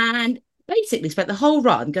 And basically spent the whole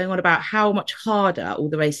run going on about how much harder all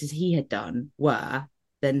the races he had done were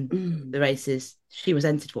than the races she was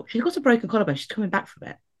entered for. She's got a broken collarbone. She's coming back from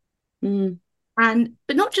it.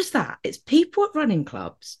 But not just that. It's people at running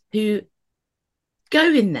clubs who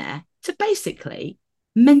go in there to basically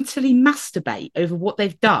mentally masturbate over what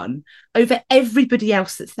they've done over everybody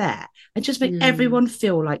else that's there and just make everyone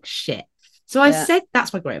feel like shit. So I said,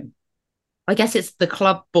 that's my grim. I guess it's the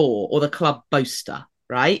club bore or the club boaster,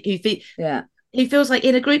 right? Who feels like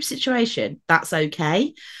in a group situation, that's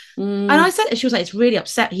okay. And I said, she was like, it's really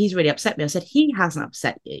upset. He's really upset me. I said, he hasn't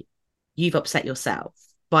upset you. You've upset yourself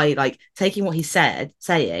by like taking what he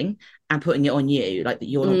saying and putting it on you, like that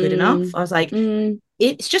you're not good enough. I was like,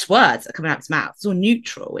 it's just words that are coming out of his mouth. It's all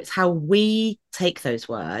neutral. It's how we take those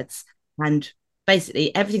words, and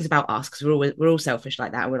basically everything's about us because we're all selfish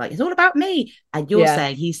like that. And we're like, it's all about me. And you're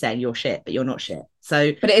saying, he's saying you're shit, but you're not shit.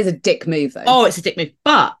 So, but it is a dick move though. Oh, it's a dick move.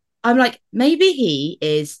 But I'm like, maybe he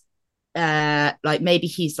is, maybe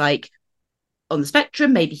he's like on the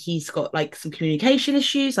spectrum. Maybe he's got like some communication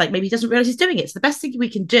issues. Like maybe he doesn't realize he's doing it. So the best thing we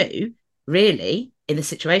can do, really, in this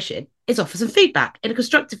situation, is offer some feedback in a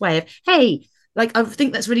constructive way of, hey, like I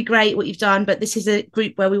think that's really great what you've done, but this is a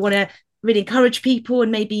group where we want to really encourage people,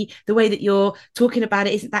 and maybe the way that you're talking about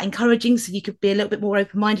it isn't that encouraging. So you could be a little bit more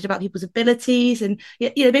open-minded about people's abilities, and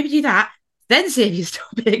maybe do that. Then see if you're still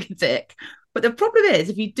being a dick. But the problem is,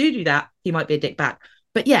 if you do that, he might be a dick back.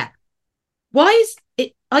 But yeah, why is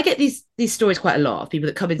it? I get these stories quite a lot of people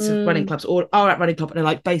that come into running clubs or are at running club and are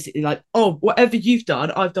like basically like, oh, whatever you've done,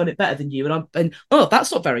 I've done it better than you, and oh,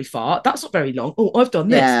 that's not very far, that's not very long. Oh, I've done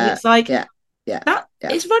this, and it's like,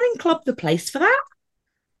 is running club the place for that?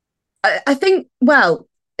 I think. Well,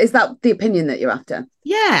 is that the opinion that you're after?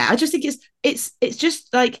 Yeah, I just think it's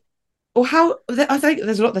just like, or how I think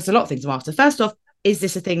there's a lot of things I'm after. First off, is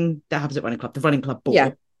this a thing that happens at running club? The running club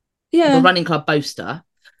bore, the running club boaster,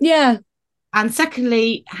 And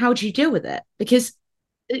secondly, how do you deal with it? Because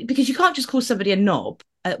you can't just call somebody a knob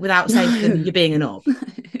without saying to them you're being a knob.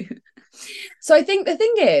 So I think the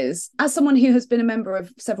thing is, as someone who has been a member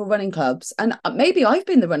of several running clubs, and maybe I've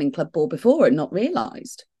been the running club bore before and not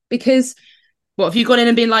realised, because... What, have you gone in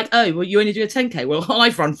and been like, oh, well, you only do a 10K? Well,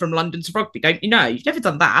 I've run from London to Rugby, don't you know? You've never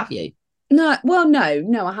done that, have you? No, well,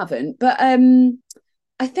 no, I haven't. But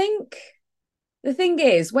I think... The thing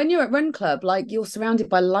is, when you're at Run Club, like, you're surrounded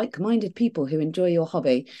by like-minded people who enjoy your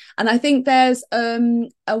hobby. And I think there's a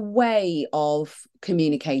way of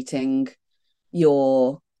communicating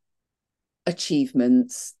your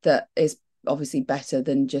achievements that is obviously better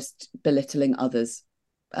than just belittling others.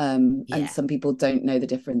 And some people don't know the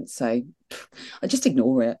difference. So I just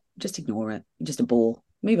ignore it. Just a bore.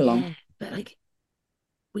 Move along. But like,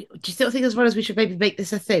 do you still think as runners we should maybe make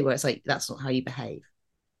this a thing where it's like, that's not how you behave?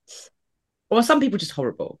 Or are some people just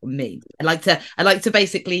horrible or mean? I like to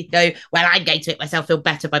basically go, well, I'm going to make myself feel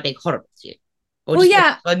better by being horrible to you. Or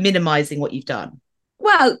by minimising what you've done.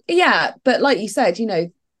 Well, yeah, but like you said, you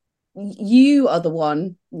know, you are the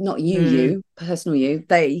one, not you, personal you.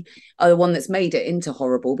 They are the one that's made it into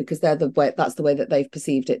horrible because they're the way. That's the way that they've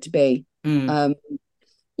perceived it to be.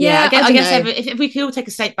 I guess if we could all take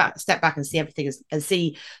a step back and see everything and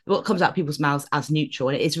see what comes out of people's mouths as neutral,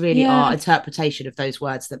 and it is really our interpretation of those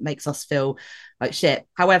words that makes us feel like shit.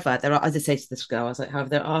 However, there are, as I say to this girl, I was like, however,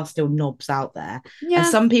 there are still knobs out there, and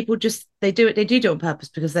some people just they do it on purpose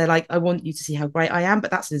because they're like, I want you to see how great I am, but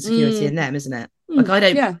that's an insecurity in them, isn't it? Like, I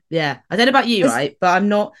don't, I don't know about you, right? But I'm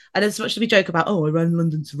not, and as much as we joke about, oh, I ran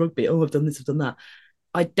London to Rugby, oh, I've done this, I've done that.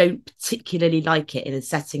 I don't particularly like it in a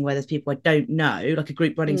setting where there's people I don't know, like a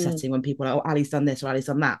group running setting when people are like, oh, Ali's done this or Ali's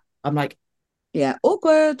done that. I'm like,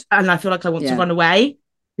 awkward. And I feel like I want to run away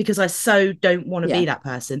because I so don't want to be that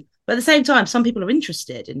person. But at the same time, some people are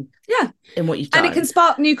interested in what you've done. And it can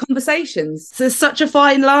spark new conversations. So there's such a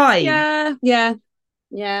fine line.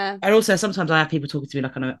 Yeah. And also sometimes I have people talking to me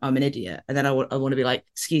like I'm an idiot. And then I want to be like,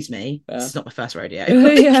 excuse me, this is not my first rodeo.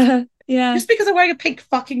 Yeah. Just because I'm wearing a pink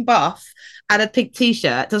fucking buff and a pink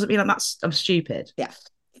t-shirt doesn't mean I'm stupid. Yeah.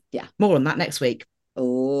 More on that next week.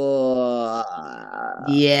 Oh.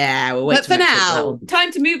 Yeah. We'll wait. But for now,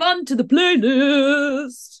 time to move on to the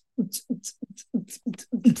playlist.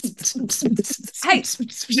 Hey,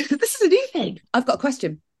 this is a new thing. I've got a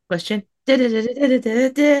question. It's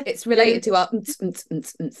related to our.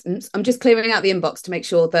 I'm just clearing out the inbox to make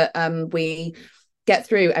sure that we get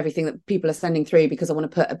through everything that people are sending through, because I want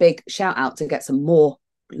to put a big shout out to get some more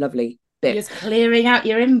lovely bits. You're clearing out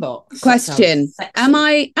your inbox. Question: Am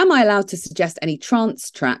I allowed to suggest any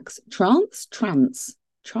trance tracks? Trance.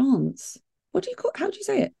 What do you call? How do you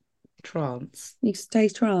say it? Trance. You say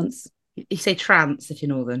trance. You say trance if you're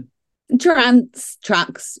northern. Trance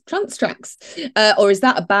tracks, or is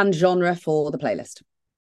that a band genre for the playlist?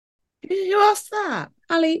 Who asked that?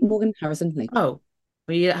 Ali Morgan Harrison Lee. Oh,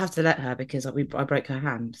 well, you have to let her because I broke her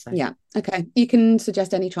hand. So. Yeah, okay. You can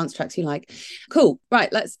suggest any trance tracks you like. Cool.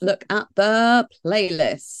 Right, let's look at the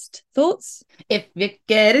playlist. Thoughts? If you're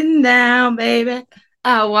getting down, baby,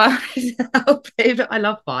 I want baby. I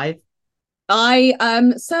love Five.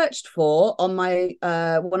 I searched for on my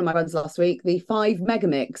one of my runs last week the 5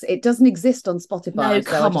 Megamix. It doesn't exist on Spotify. No,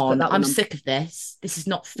 come on. I'm sick of this. This is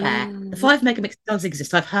not fair. The 5 Megamix does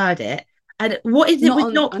exist. I've heard it. And what is it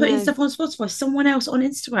with not putting stuff on Spotify? Someone else on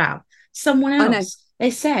Instagram. Someone else.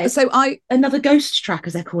 They said another ghost track,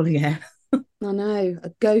 as they're calling it. I know, a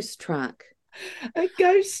ghost track. A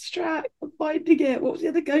ghost track. I'm finding it. What was the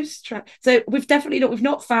other ghost track? So we've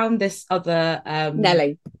not found this other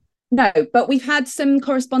Nelly. No, but we've had some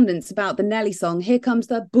correspondence about the Nelly song, Here Comes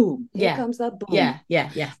the Boom. Here Comes the Boom.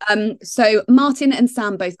 Yeah. So Martin and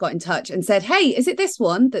Sam both got in touch and said, hey, is it this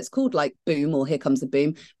one that's called like Boom or Here Comes the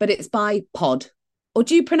Boom? But it's by Pod. Or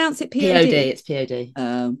do you pronounce it P-O-D? P-O-D, it's P-O-D.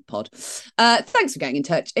 Pod. Thanks for getting in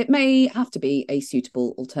touch. It may have to be a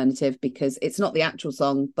suitable alternative because it's not the actual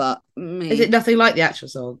song, but... Is it nothing like the actual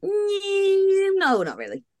song? No, not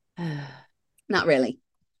really. Not really.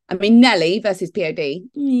 I mean, Nelly versus POD.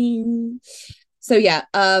 So yeah,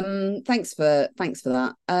 thanks for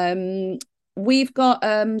that. we've got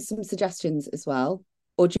some suggestions as well.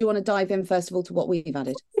 Or do you want to dive in first of all to what we've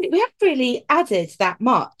added? We haven't really added that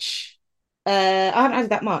much. I haven't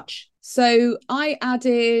added that much. So I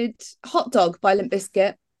added Hot Dog by Limp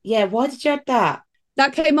Bizkit. Yeah, why did you add that?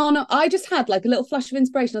 That came on. I just had like a little flash of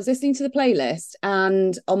inspiration. I was listening to the playlist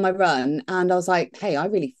and on my run, and I was like, hey, I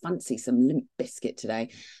really fancy some Limp Bizkit today.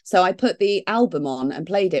 So I put the album on and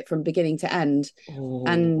played it from beginning to end. Oh.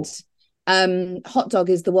 And Hot Dog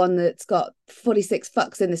is the one that's got 46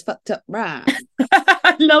 fucks in this fucked up rap.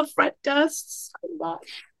 I love Fred Durst so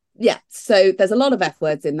much. Yeah, so there's a lot of F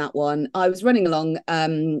words in that one. I was running along.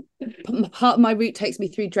 Part of my route takes me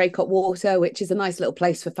through Draycott Water, which is a nice little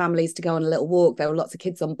place for families to go on a little walk. There were lots of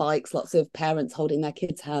kids on bikes, lots of parents holding their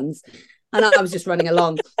kids' hands. And I was just running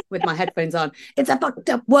along with my headphones on. It's a fucked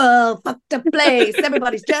up world, fucked up place.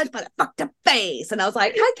 Everybody's judged by the fucked up face. And I was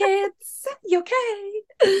like, hi, kids. You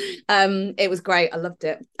okay? It was great. I loved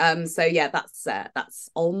it. So yeah, that's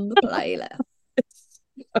on the playlist.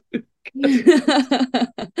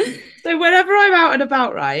 So whenever I'm out and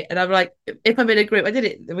about, right, and I'm like, if I'm in a group, I did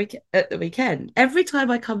it at the weekend. Every time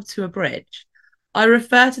I come to a bridge, I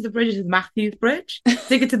refer to the bridge as the Matthews Bridge.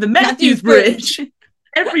 Take it to the Matthews Bridge.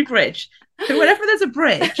 Every bridge. So whenever there's a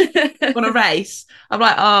bridge on a race, I'm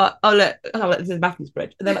like, oh look, this is Matthews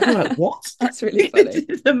Bridge. And they're like, what? That's really funny.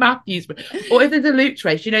 It's the Matthews Bridge. Or if there's a Loops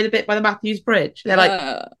race, you know the bit by the Matthews Bridge. They're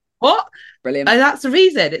like, what? Brilliant. And that's the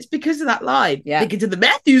reason. It's because of that line. Yeah. Take it to the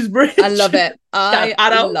Matthews Bridge. I love it. I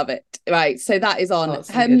love it. Right. So that is on. Oh,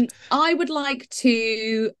 so I would like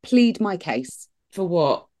to plead my case. For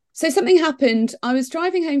what? So something happened. I was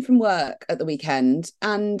driving home from work at the weekend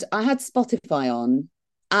and I had Spotify on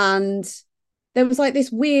and there was like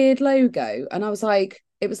this weird logo. And I was like,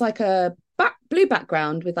 it was like a blue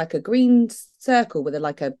background with like a green circle with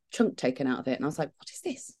like a chunk taken out of it. And I was like, what is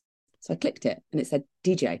this? So I clicked it and it said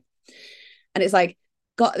DJ. And it's like,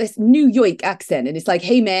 got this New York accent. And it's like,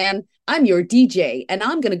 hey, man, I'm your DJ. And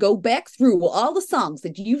I'm going to go back through all the songs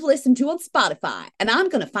that you've listened to on Spotify. And I'm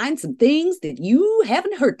going to find some things that you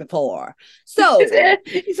haven't heard before. So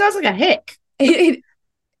he sounds like a hick.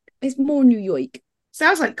 It's more New York.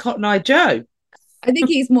 Sounds like Cotton Eye Joe. I think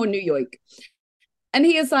he's more New York. And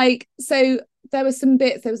he is like, so there were some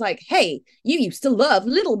bits. There was like, hey, you used to love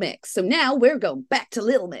Little Mix. So now we're going back to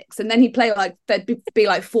Little Mix. And then he'd play like, there'd be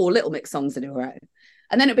like 4 Little Mix songs in a row.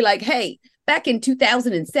 And then it'd be like, hey, back in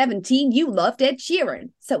 2017, you loved Ed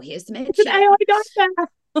Sheeran. So here's some Ed Sheeran. It's an AI nightmare.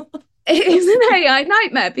 It's an AI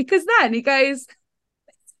nightmare because then he goes,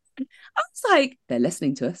 I was like, they're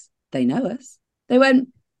listening to us. They know us. They went,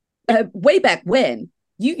 way back when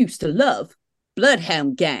you used to love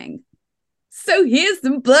Bloodhound Gang. So here's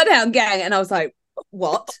some Bloodhound Gang. And I was like,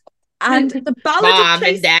 what? And the ballad Mom of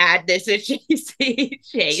Tracy, and Dad, this is Chasey.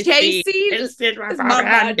 Chasey This is my is mom Mum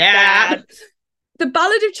and Dad. The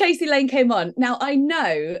Ballad of Chasey Lane came on. Now I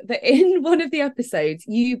know that in one of the episodes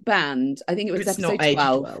you banned, I think it was It's episode not age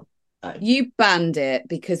 12. 12. No. You banned it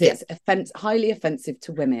because it's highly offensive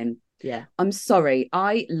to women. Yeah. I'm sorry.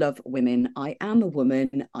 I love women. I am a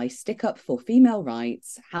woman. I stick up for female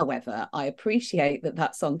rights. However, I appreciate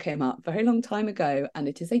that song came out a very long time ago and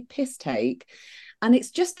it is a piss take. And it's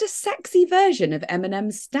just a sexy version of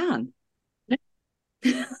Eminem's Stan.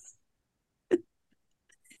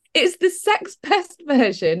 It's the sex pest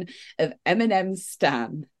version of Eminem's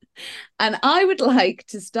Stan. And I would like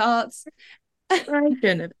to start.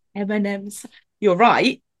 Version of Eminem's. You're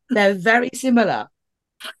right. They're very similar.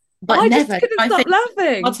 But I never, just couldn't stop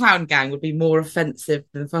laughing. Bloodhound Gang would be more offensive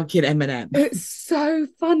than fucking Eminem. It's so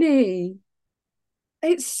funny.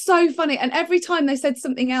 It's so funny. And every time they said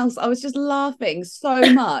something else, I was just laughing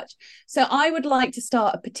so much. So I would like to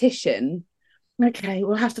start a petition. Okay,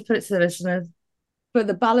 we'll have to put it to the listeners. For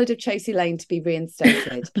the Ballad of Chasey Lane to be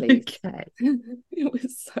reinstated, please. Okay. It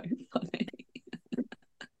was so funny.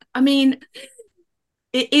 I mean,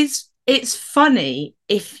 it's funny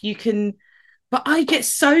if you can, but I get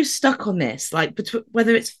so stuck on this, like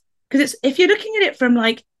whether it's because if you're looking at it from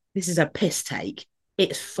like this is a piss take,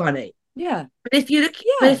 it's funny. Yeah. But if you're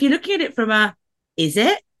looking at it from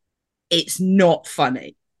it's not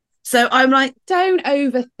funny. So I'm like, don't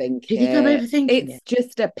overthink it. I'm overthinking it's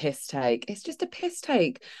just a piss take. It's just a piss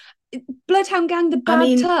take. Bloodhound Gang, the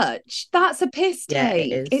bad touch. That's a piss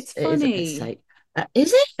take. It is. It's funny. It is a piss take.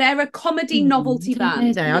 Is it? They're a comedy novelty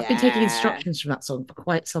band. I've been taking instructions from that song for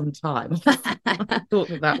quite some time. I thought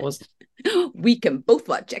that was. We can both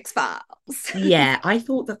watch X-Files. Yeah, I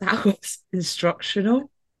thought that was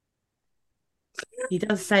instructional. He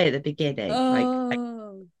does say at the beginning,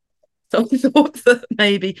 so I thought that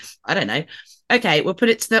maybe, I don't know. Okay, we'll put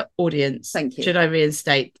it to the audience. Thank you. Should I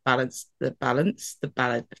reinstate the ballad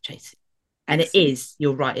of Chasey? And Excellent.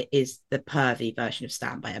 you're right, it is the pervy version of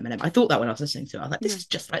Stan by Eminem. I thought that when I was listening to it. I was like, this is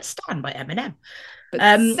just like Stan by Eminem. But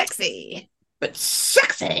sexy. But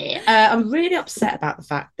sexy. I'm really upset about the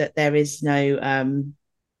fact that there is no the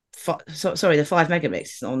 5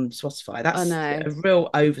 Megamix on Spotify. That's a real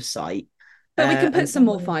oversight. But we can put some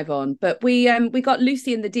more 5 on. But we got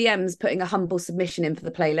Lucy in the DMs putting a humble submission in for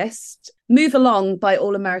the playlist. Move Along by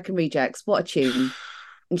All American Rejects. What a tune.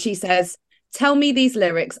 And she says, tell me these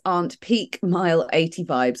lyrics aren't peak mile 80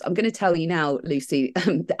 vibes. I'm going to tell you now, Lucy.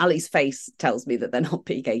 Ali's face tells me that they're not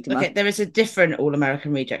peak 80 miles. Okay, there is a different All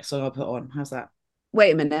American Rejects song I'll put on. How's that?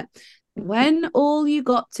 Wait a minute. When all you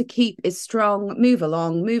got to keep is strong, move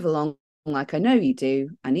along like I know you do.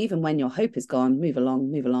 And even when your hope is gone, move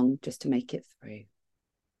along just to make it through.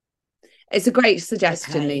 It's a great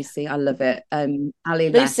suggestion, okay. Lucy. I love it. Ali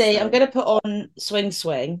Lucy, I'm going to put on Swing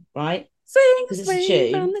Swing, right? Swing,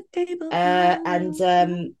 swing from the table. And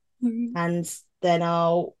then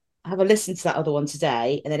I'll have a listen to that other one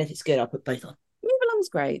today. And then if it's good, I'll put both on. Move Along's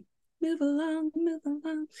great. Move along.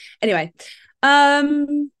 Anyway,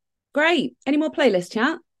 great. Any more playlist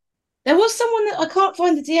chat? There was someone that I can't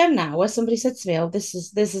find the DM now where somebody said to me, "Oh, this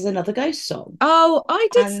is another Ghost song." Oh, I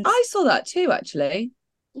did. And I saw that too, actually.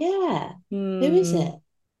 Yeah. Who is it?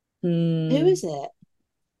 Who is it?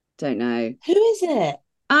 Don't know. Who is it?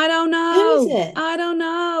 I don't know. Who is it? I don't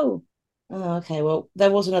know. Oh, okay. Well, there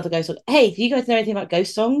was another Ghost song. Hey, do you guys know anything about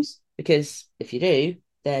Ghost songs? Because if you do,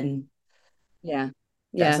 then yeah.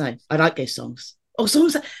 I like Ghost songs. Or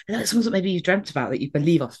songs that maybe you dreamt about that you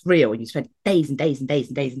believe are real and you spent days and days and days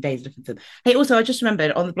and days and days looking for them. Hey, also, I just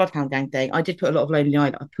remembered on the Bloodhound Gang thing, I did put a lot of Lonely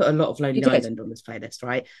Island. I put a lot of Lonely Island on this playlist,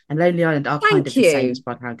 right? And Lonely Island are kind of the same as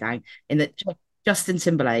Bloodhound Gang in that Justin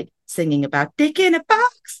Timberlake singing about dick in a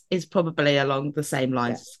box is probably along the same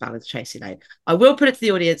lines as the Ballad of Tracy Lane. I will put it to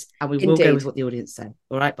the audience and we will go with what the audience say.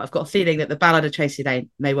 All right. But I've got a feeling that the Ballad of Tracy Lane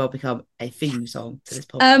may well become a theme song to this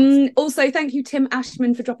podcast. Also, thank you, Tim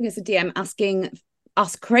Ashman, for dropping us a DM asking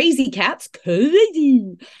us crazy cats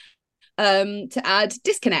to add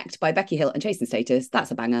Disconnect by Becky Hill and Chasing Status.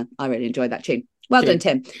 That's a banger. I really enjoyed that tune. Well done,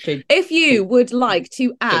 Tim. If you would like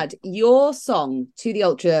to add your song to the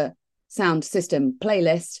Ultra Sound System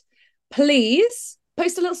playlist, please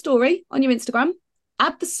post a little story on your Instagram,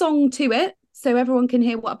 add the song to it so everyone can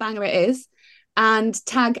hear what a banger it is, and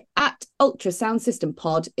tag at Ultra Sound System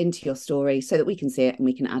Pod into your story so that we can see it and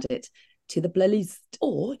we can add it to the playlist.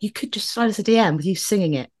 Or you could just slide us a DM with you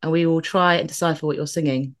singing it and we will try and decipher what you're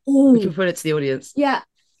singing. Ooh. We can put it to the audience. Yeah.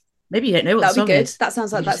 Maybe you don't know what the song is. That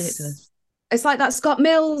sounds like it's like that Scott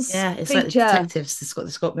Mills. Yeah, it's feature. Like the detectives,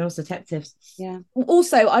 the Scott Mills detectives. Yeah.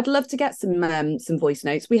 Also, I'd love to get some voice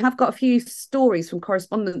notes. We have got a few stories from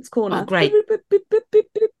Correspondence Corner. Oh, great.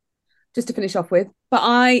 Just to finish off with. But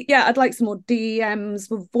I'd like some more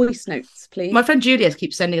DMs with voice notes, please. My friend Julius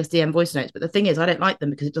keeps sending us DM voice notes, but the thing is, I don't like them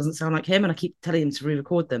because it doesn't sound like him, and I keep telling him to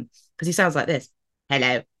re-record them because he sounds like this.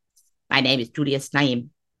 Hello, my name is Julius Naim.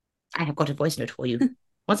 I have got a voice note for you.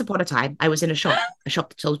 Once upon a time, I was in a shop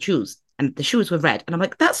that sold shoes, and the shoes were red. And I'm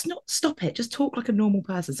like, that's not, stop it, just talk like a normal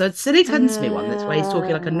person. So Silly sends me one that's where he's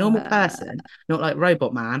talking like a normal person, not like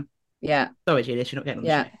Robot Man. Yeah. Sorry, Julius, you're not getting on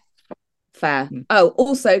the show. Fair. Oh,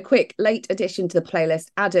 also, quick late addition to the playlist.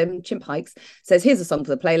 Adam Chimp Hikes says, here's a song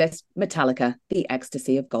for the playlist, Metallica, The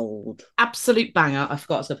Ecstasy of Gold. Absolute banger. I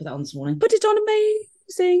forgot to put that on this morning. Put it on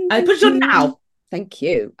amazing. I put it on now. Thank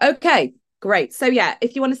you. Okay, great. So yeah,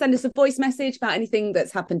 if you want to send us a voice message about anything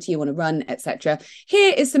that's happened to you on a run, etc.,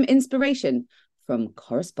 here is some inspiration from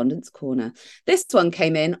Correspondence Corner. This one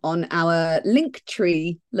came in on our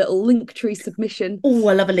little link tree submission. Oh,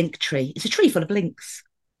 I love a link tree. It's a tree full of links.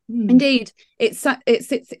 Indeed, it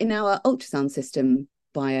sits in our ultrasound system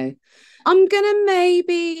bio. I'm gonna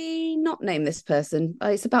maybe not name this person.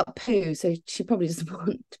 It's about poo, so she probably doesn't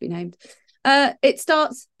want to be named. It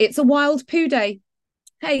starts. It's a wild poo day.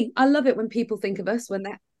 Hey, I love it when people think of us when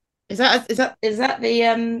they're. Is that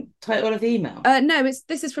the title of the email? No,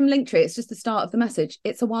 this is from Linktree. It's just the start of the message.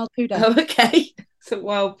 It's a wild poo day. Oh, okay. It's a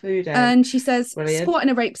wild poo day. And she says, brilliant. Squat in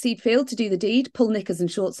a rapeseed field to do the deed, pull knickers and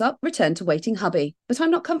shorts up, return to waiting hubby. But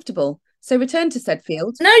I'm not comfortable. So return to said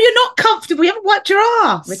field. No, you're not comfortable. You haven't wiped your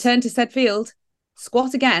ass. Return to said field,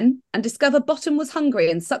 squat again, and discover bottom was hungry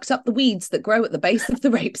and sucked up the weeds that grow at the base of the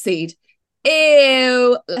rapeseed.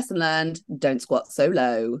 Ew. Lesson learned. Don't squat so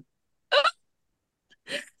low.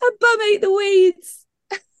 Her bum ate the weeds.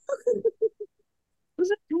 Why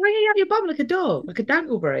do you have your bum like a dog, like a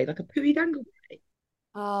dangleberry, like a pooey dangleberry?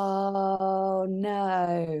 Oh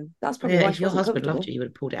no, that's probably why. If your husband loved you, you would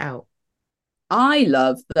have pulled it out. I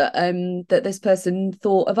love that. That this person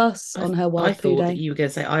thought of us on her wild poo day. I thought that you were going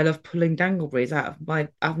to say, "I love pulling dangleberries out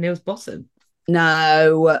of Neil's bottom."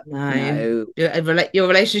 No, No. Your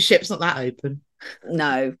relationship's not that open.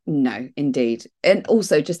 no, indeed. And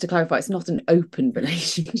also, just to clarify, it's not an open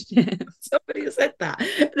relationship. Somebody said that.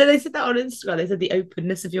 And then they said that on Instagram. They said the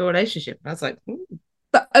openness of your relationship. And I was like,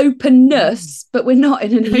 But openness, but we're not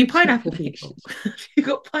in an you open pineapple people. You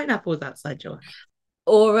got pineapples outside your house.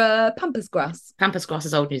 Or pampas grass. Pampas grass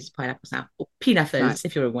is old news, pineapples now. Or pinafos, Right.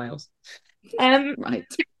 if you're in Wales. Right.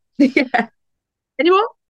 Yeah. Anyone?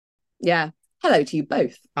 Yeah. Hello to you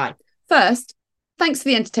both. Hi. First, thanks for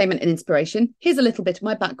the entertainment and inspiration. Here's a little bit of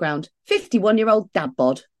my background. 51-year-old dad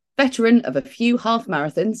bod, veteran of a few half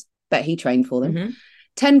marathons, bet he trained for them,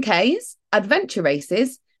 10Ks, adventure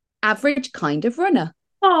races, average kind of runner.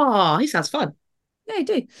 Oh, he sounds fun. Yeah, I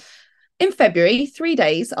do. In February, 3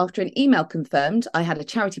 days after an email confirmed I had a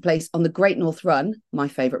charity place on the Great North Run, my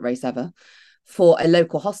favourite race ever, for a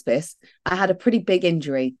local hospice, I had a pretty big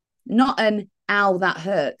injury. Not an ow, that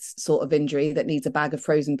hurts sort of injury that needs a bag of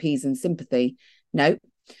frozen peas and sympathy. No,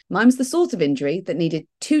 mine was the sort of injury that needed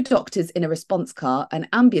 2 doctors in a response car, an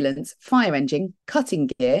ambulance, fire engine,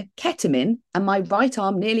 cutting gear, ketamine, and my right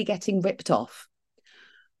arm nearly getting ripped off.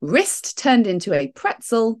 Wrist turned into a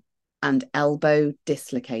pretzel and elbow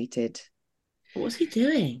dislocated. What was he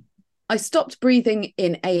doing? I stopped breathing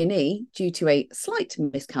in A&E due to a slight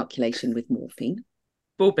miscalculation with morphine.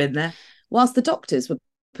 All been there. Whilst the doctors were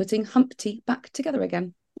putting Humpty back together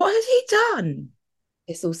again. What has he done?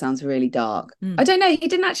 This all sounds really dark. I don't know. He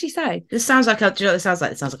didn't actually say. This sounds like a. Do you know what it sounds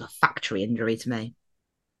like? It sounds like a factory injury to me.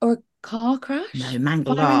 Or a car crash? No,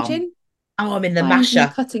 mangled Fire arm. engine? Oh, I'm in the Fire masher.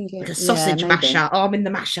 engine, cutting gear. Like a sausage masher. Oh, I'm in the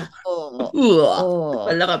masher. Oh.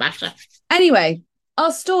 I love a masher. Anyway,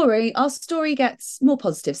 our story gets more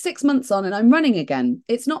positive. 6 months on and I'm running again.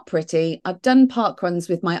 It's not pretty. I've done park runs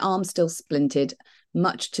with my arm still splintered,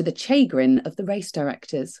 much to the chagrin of the race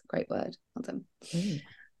directors. Great word. Well done.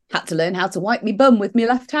 Had to learn how to wipe me bum with my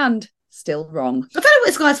left hand. Still wrong. I don't know what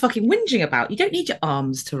this guy's fucking whinging about. You don't need your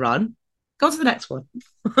arms to run. Go on to the next one.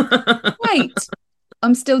 Wait,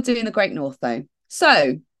 I'm still doing the Great North though.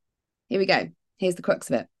 So here we go. Here's the crux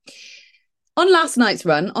of it. On last night's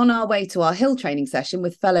run, on our way to our hill training session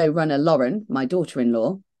with fellow runner Lauren, my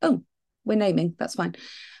daughter-in-law. Oh, we're naming, that's fine.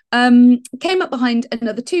 Came up behind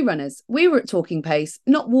another 2 runners. We were at talking pace,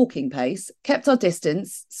 not walking pace, kept our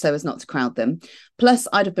distance so as not to crowd them. Plus,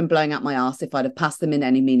 I'd have been blowing out my arse if I'd have passed them in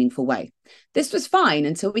any meaningful way. This was fine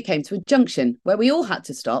until we came to a junction where we all had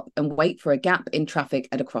to stop and wait for a gap in traffic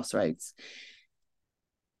at a crossroads.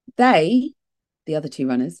 They, the other 2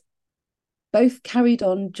 runners, both carried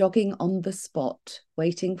on jogging on the spot,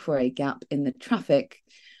 waiting for a gap in the traffic,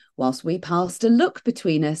 whilst we passed a look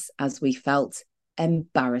between us as we felt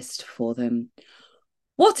embarrassed for them.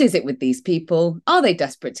 What is it with these people? Are they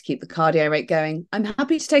desperate to keep the cardio rate going? I'm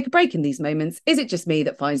happy to take a break in these moments. Is it just me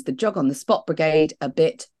that finds the jog on the spot brigade a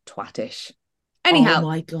bit twattish? Anyhow, oh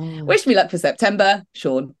my God. Wish me luck for September,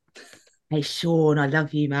 Sean. Hey, Sean, I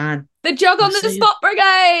love you, man. The jog on the spot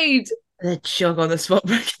brigade. The jog on the spot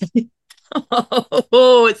brigade.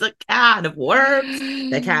 Oh, it's a can of worms.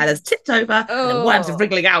 The can has tipped over and the worms are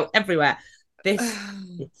wriggling out everywhere. This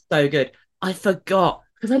is so good. I forgot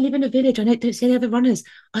because I live in a village. I don't see any other runners.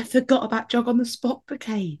 I forgot about Jog on the Spot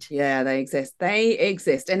Brigade. Yeah, they exist. They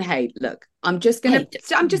exist. And hey, look, I'm just gonna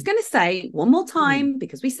say one more time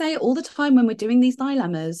because we say it all the time when we're doing these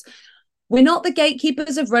dilemmas. We're not the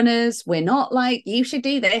gatekeepers of runners. We're not like, you should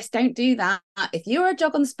do this, don't do that. If you're a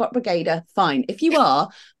Jog on the Spot Brigader, fine. If you are,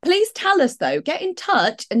 please tell us though. Get in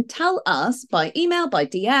touch and tell us by email, by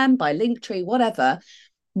DM, by Linktree, whatever,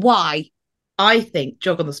 why. I think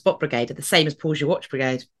Jog on the Spot Brigade are the same as Pause Your Watch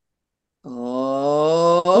Brigade.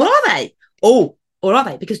 Oh. Or are they? Oh, or are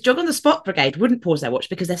they? Because Jog on the Spot Brigade wouldn't pause their watch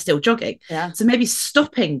because they're still jogging. Yeah. So maybe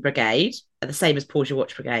Stopping Brigade are the same as Pause Your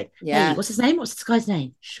Watch Brigade. Yeah. Hey, what's his name? What's this guy's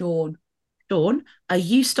name? Sean, are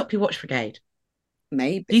you Stop Your Watch Brigade?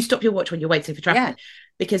 Maybe. Do you stop your watch when you're waiting for traffic? Yeah.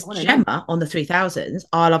 Because Gemma on the 3000s,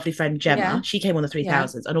 our lovely friend Gemma, she came on the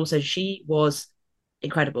 3000s, and also she was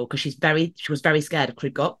incredible because she was very scared of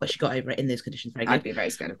Crib Got, but she got over it in those conditions. Very good. I'd be very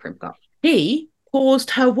scared of Crib Got. He paused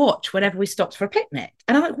her watch whenever we stopped for a picnic,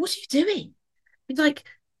 and I'm like, "What are you doing?" He's like,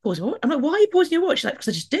 "Pause your watch." I'm like, "Why are you pausing your watch?" She's like, "Because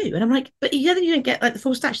I just do." And I'm like, "But then you don't get like the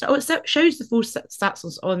full stats." Oh, it shows the full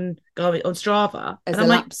stats on Strava. As and I'm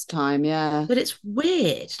elapsed time, yeah. But it's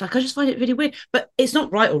weird. Like, I just find it really weird. But it's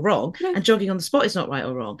not right or wrong. No. And jogging on the spot is not right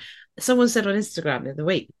or wrong. Someone said on Instagram the other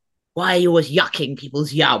week, "Why are you always yucking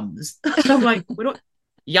people's yums?" And I'm like, we're not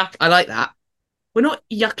yuck. I like that. We're not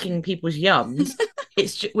yucking people's yums.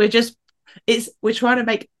 We're trying to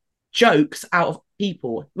make jokes out of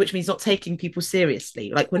people, which means not taking people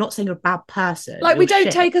seriously. Like, we're not saying you're a bad person. Like, we you're don't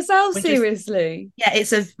shit. take ourselves We're just- seriously. Yeah,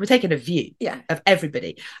 we're taking a view of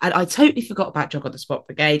everybody. And I totally forgot about Jog on the Spot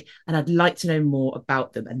Brigade, and I'd like to know more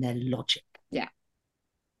about them and their logic. Yeah.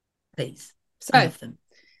 Please. So, I love them.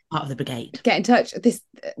 Part of the brigade. Get in touch.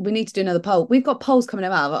 We need to do another poll. We've got polls coming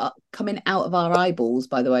out of our eyeballs,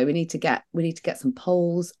 by the way. We need to get some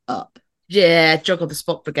polls up. Yeah, Jog on the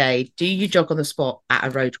Spot Brigade. Do you jog on the spot at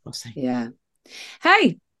a road crossing? Yeah.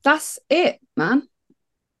 Hey, that's it, man.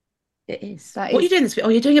 It is. What are you doing this week? Oh,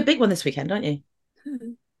 you're doing a big one this weekend, aren't you?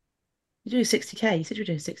 Mm-hmm. You're doing 60k. You said you were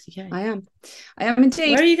doing 60k. I am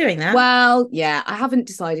indeed. Where are you doing that? Well, yeah, I haven't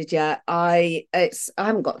decided yet. I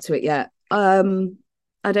haven't got to it yet.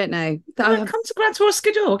 I don't know. Come to Grand Tour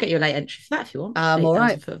Skidoo. I'll get you a late entry for that if you want. I'm all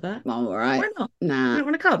right. I'm all right. Why not? Nah. You don't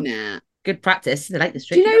want to come? Nah. Good practice in the Lake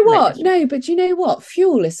District. Do you know what? No, but do you know what?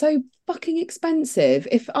 Fuel is so fucking expensive.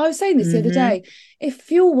 If I was saying this the other day, if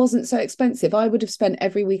fuel wasn't so expensive, I would have spent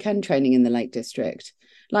every weekend training in the Lake District.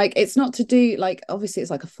 Like, it's not to do, like, obviously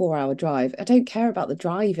it's like a 4-hour drive. I don't care about the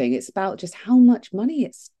driving. It's about just how much money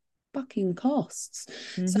it's fucking costs.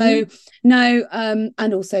 So no,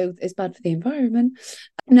 and also it's bad for the environment.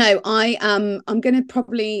 No, I'm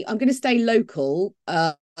gonna stay local,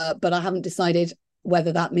 but I haven't decided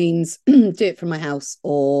whether that means do it from my house,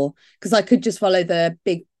 or because I could just follow the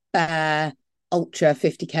Big Bear Ultra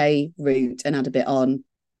 50k route and add a bit on,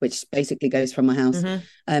 which basically goes from my house,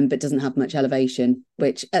 but doesn't have much elevation,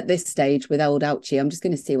 which at this stage with old Ouchie, I'm just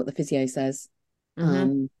going to see what the physio says.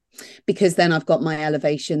 Because then I've got my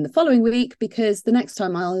elevation the following week, because the next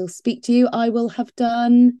time I'll speak to you, I will have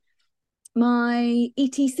done my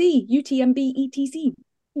ETC, UTMB ETC.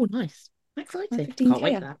 Oh, nice. Exciting. Can't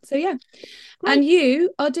wait for that. So yeah. Great. And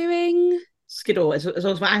you are doing Skidoo as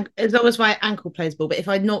long as my ankle plays ball. But if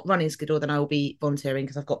I'm not running Skidoo, then I will be volunteering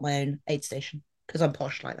because I've got my own aid station, because I'm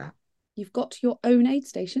posh like that. You've got your own aid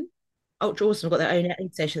station? Ultra Awesome have got their own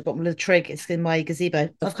aid station at the bottom of the trig. It's in my gazebo.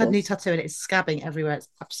 I've had a new tattoo and it's scabbing everywhere. It's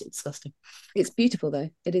absolutely disgusting. It's beautiful though.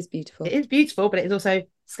 It is beautiful. It is beautiful, but it is also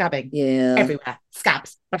scabbing. Yeah. Everywhere.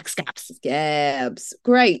 Scabs. Like scabs. Scabs.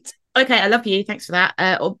 Great. Okay, I love you. Thanks for that.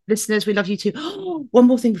 Listeners, we love you too. One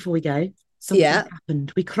more thing before we go. Something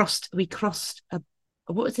happened. We crossed a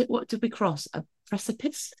what was it? What did we cross? A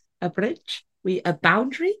precipice? A bridge? A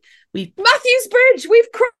boundary? Matthews Bridge!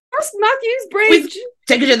 We've crossed Matthews Bridge! We've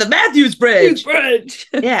taken to the Matthews Bridge! Bridge!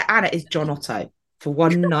 Yeah, Anna is John Otto for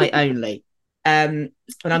one night only. And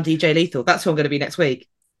I'm DJ Lethal. That's who I'm going to be next week.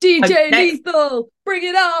 DJ Lethal! Bring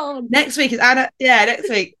it on! Next week is Anna. Yeah, next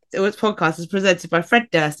week. This podcast is presented by Fred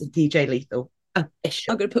Durst and DJ Lethal.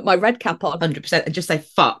 Official. I'm going to put my red cap on. 100% and just say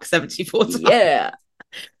fuck 74 times. Yeah.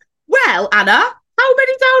 Well, Anna, how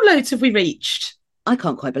many downloads have we reached? I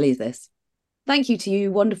can't quite believe this. Thank you to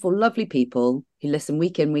you wonderful, lovely people who listen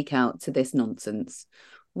week in, week out to this nonsense.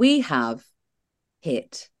 We have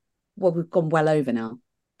hit, we've gone well over now,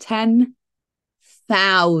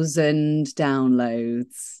 10,000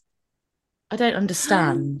 downloads. I don't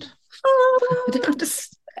understand. I don't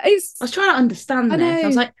understand. I was trying to understand this. I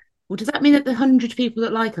was like, well, does that mean that the 100 people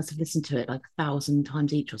that like us have listened to it like 1,000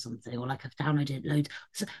 times each or something, or like have downloaded it loads?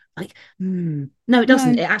 So, like, no, it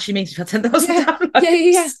doesn't. It actually means we've had 10,000 downloads.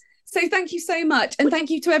 Yeah. So thank you so much. And thank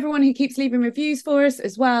you to everyone who keeps leaving reviews for us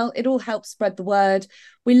as well. It all helps spread the word.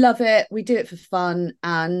 We love it. We do it for fun.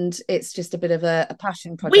 And it's just a bit of a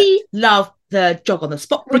passion project. We love the Jog on the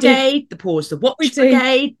Spot Brigade, the Pause the Watch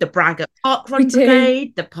Brigade, the Bragg at Park Run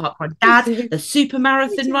Brigade, the Park Run Dad, the Super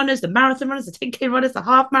Marathon runners, the Marathon runners, the 10K runners, the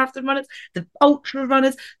Half Marathon runners, the Ultra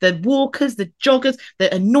runners, the walkers, the joggers,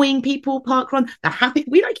 the annoying people Park Run, the happy.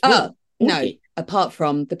 We like apart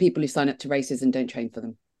from the people who sign up to races and don't train for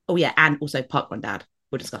them. Oh yeah, and also Park Run Dad.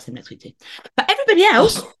 We'll discuss him next week too. But everybody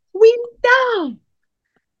else, we love.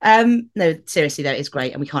 No, seriously though, it's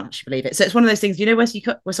great, and we can't actually believe it. So it's one of those things, you know, where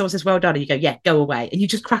someone says well done, and you go, yeah, go away, and you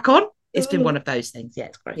just crack on. It's been one of those things. Yeah,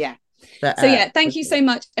 it's great. Yeah. But, thank you so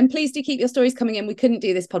much, and please do keep your stories coming in. We couldn't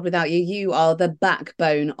do this pod without you. You are the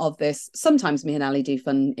backbone of this. Sometimes me and Ali do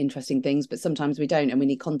fun, interesting things, but sometimes we don't, and we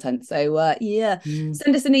need content. So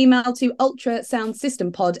send us an email to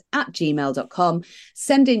ultrasoundsystempod@gmail.com.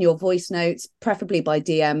 Send in your voice notes, preferably by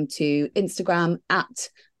DM to Instagram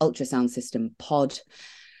 @ultrasoundsystempod.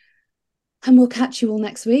 And we'll catch you all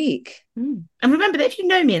next week. And remember that if you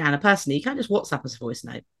know me and Anna personally, you can't just WhatsApp us a voice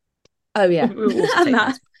note. Oh yeah.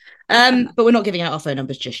 But we're not giving out our phone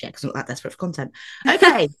numbers just yet because we're not that desperate for content.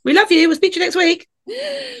 Okay, we love you. We'll speak to you next week.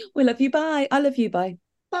 We love you. Bye. I love you. Bye.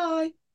 Bye.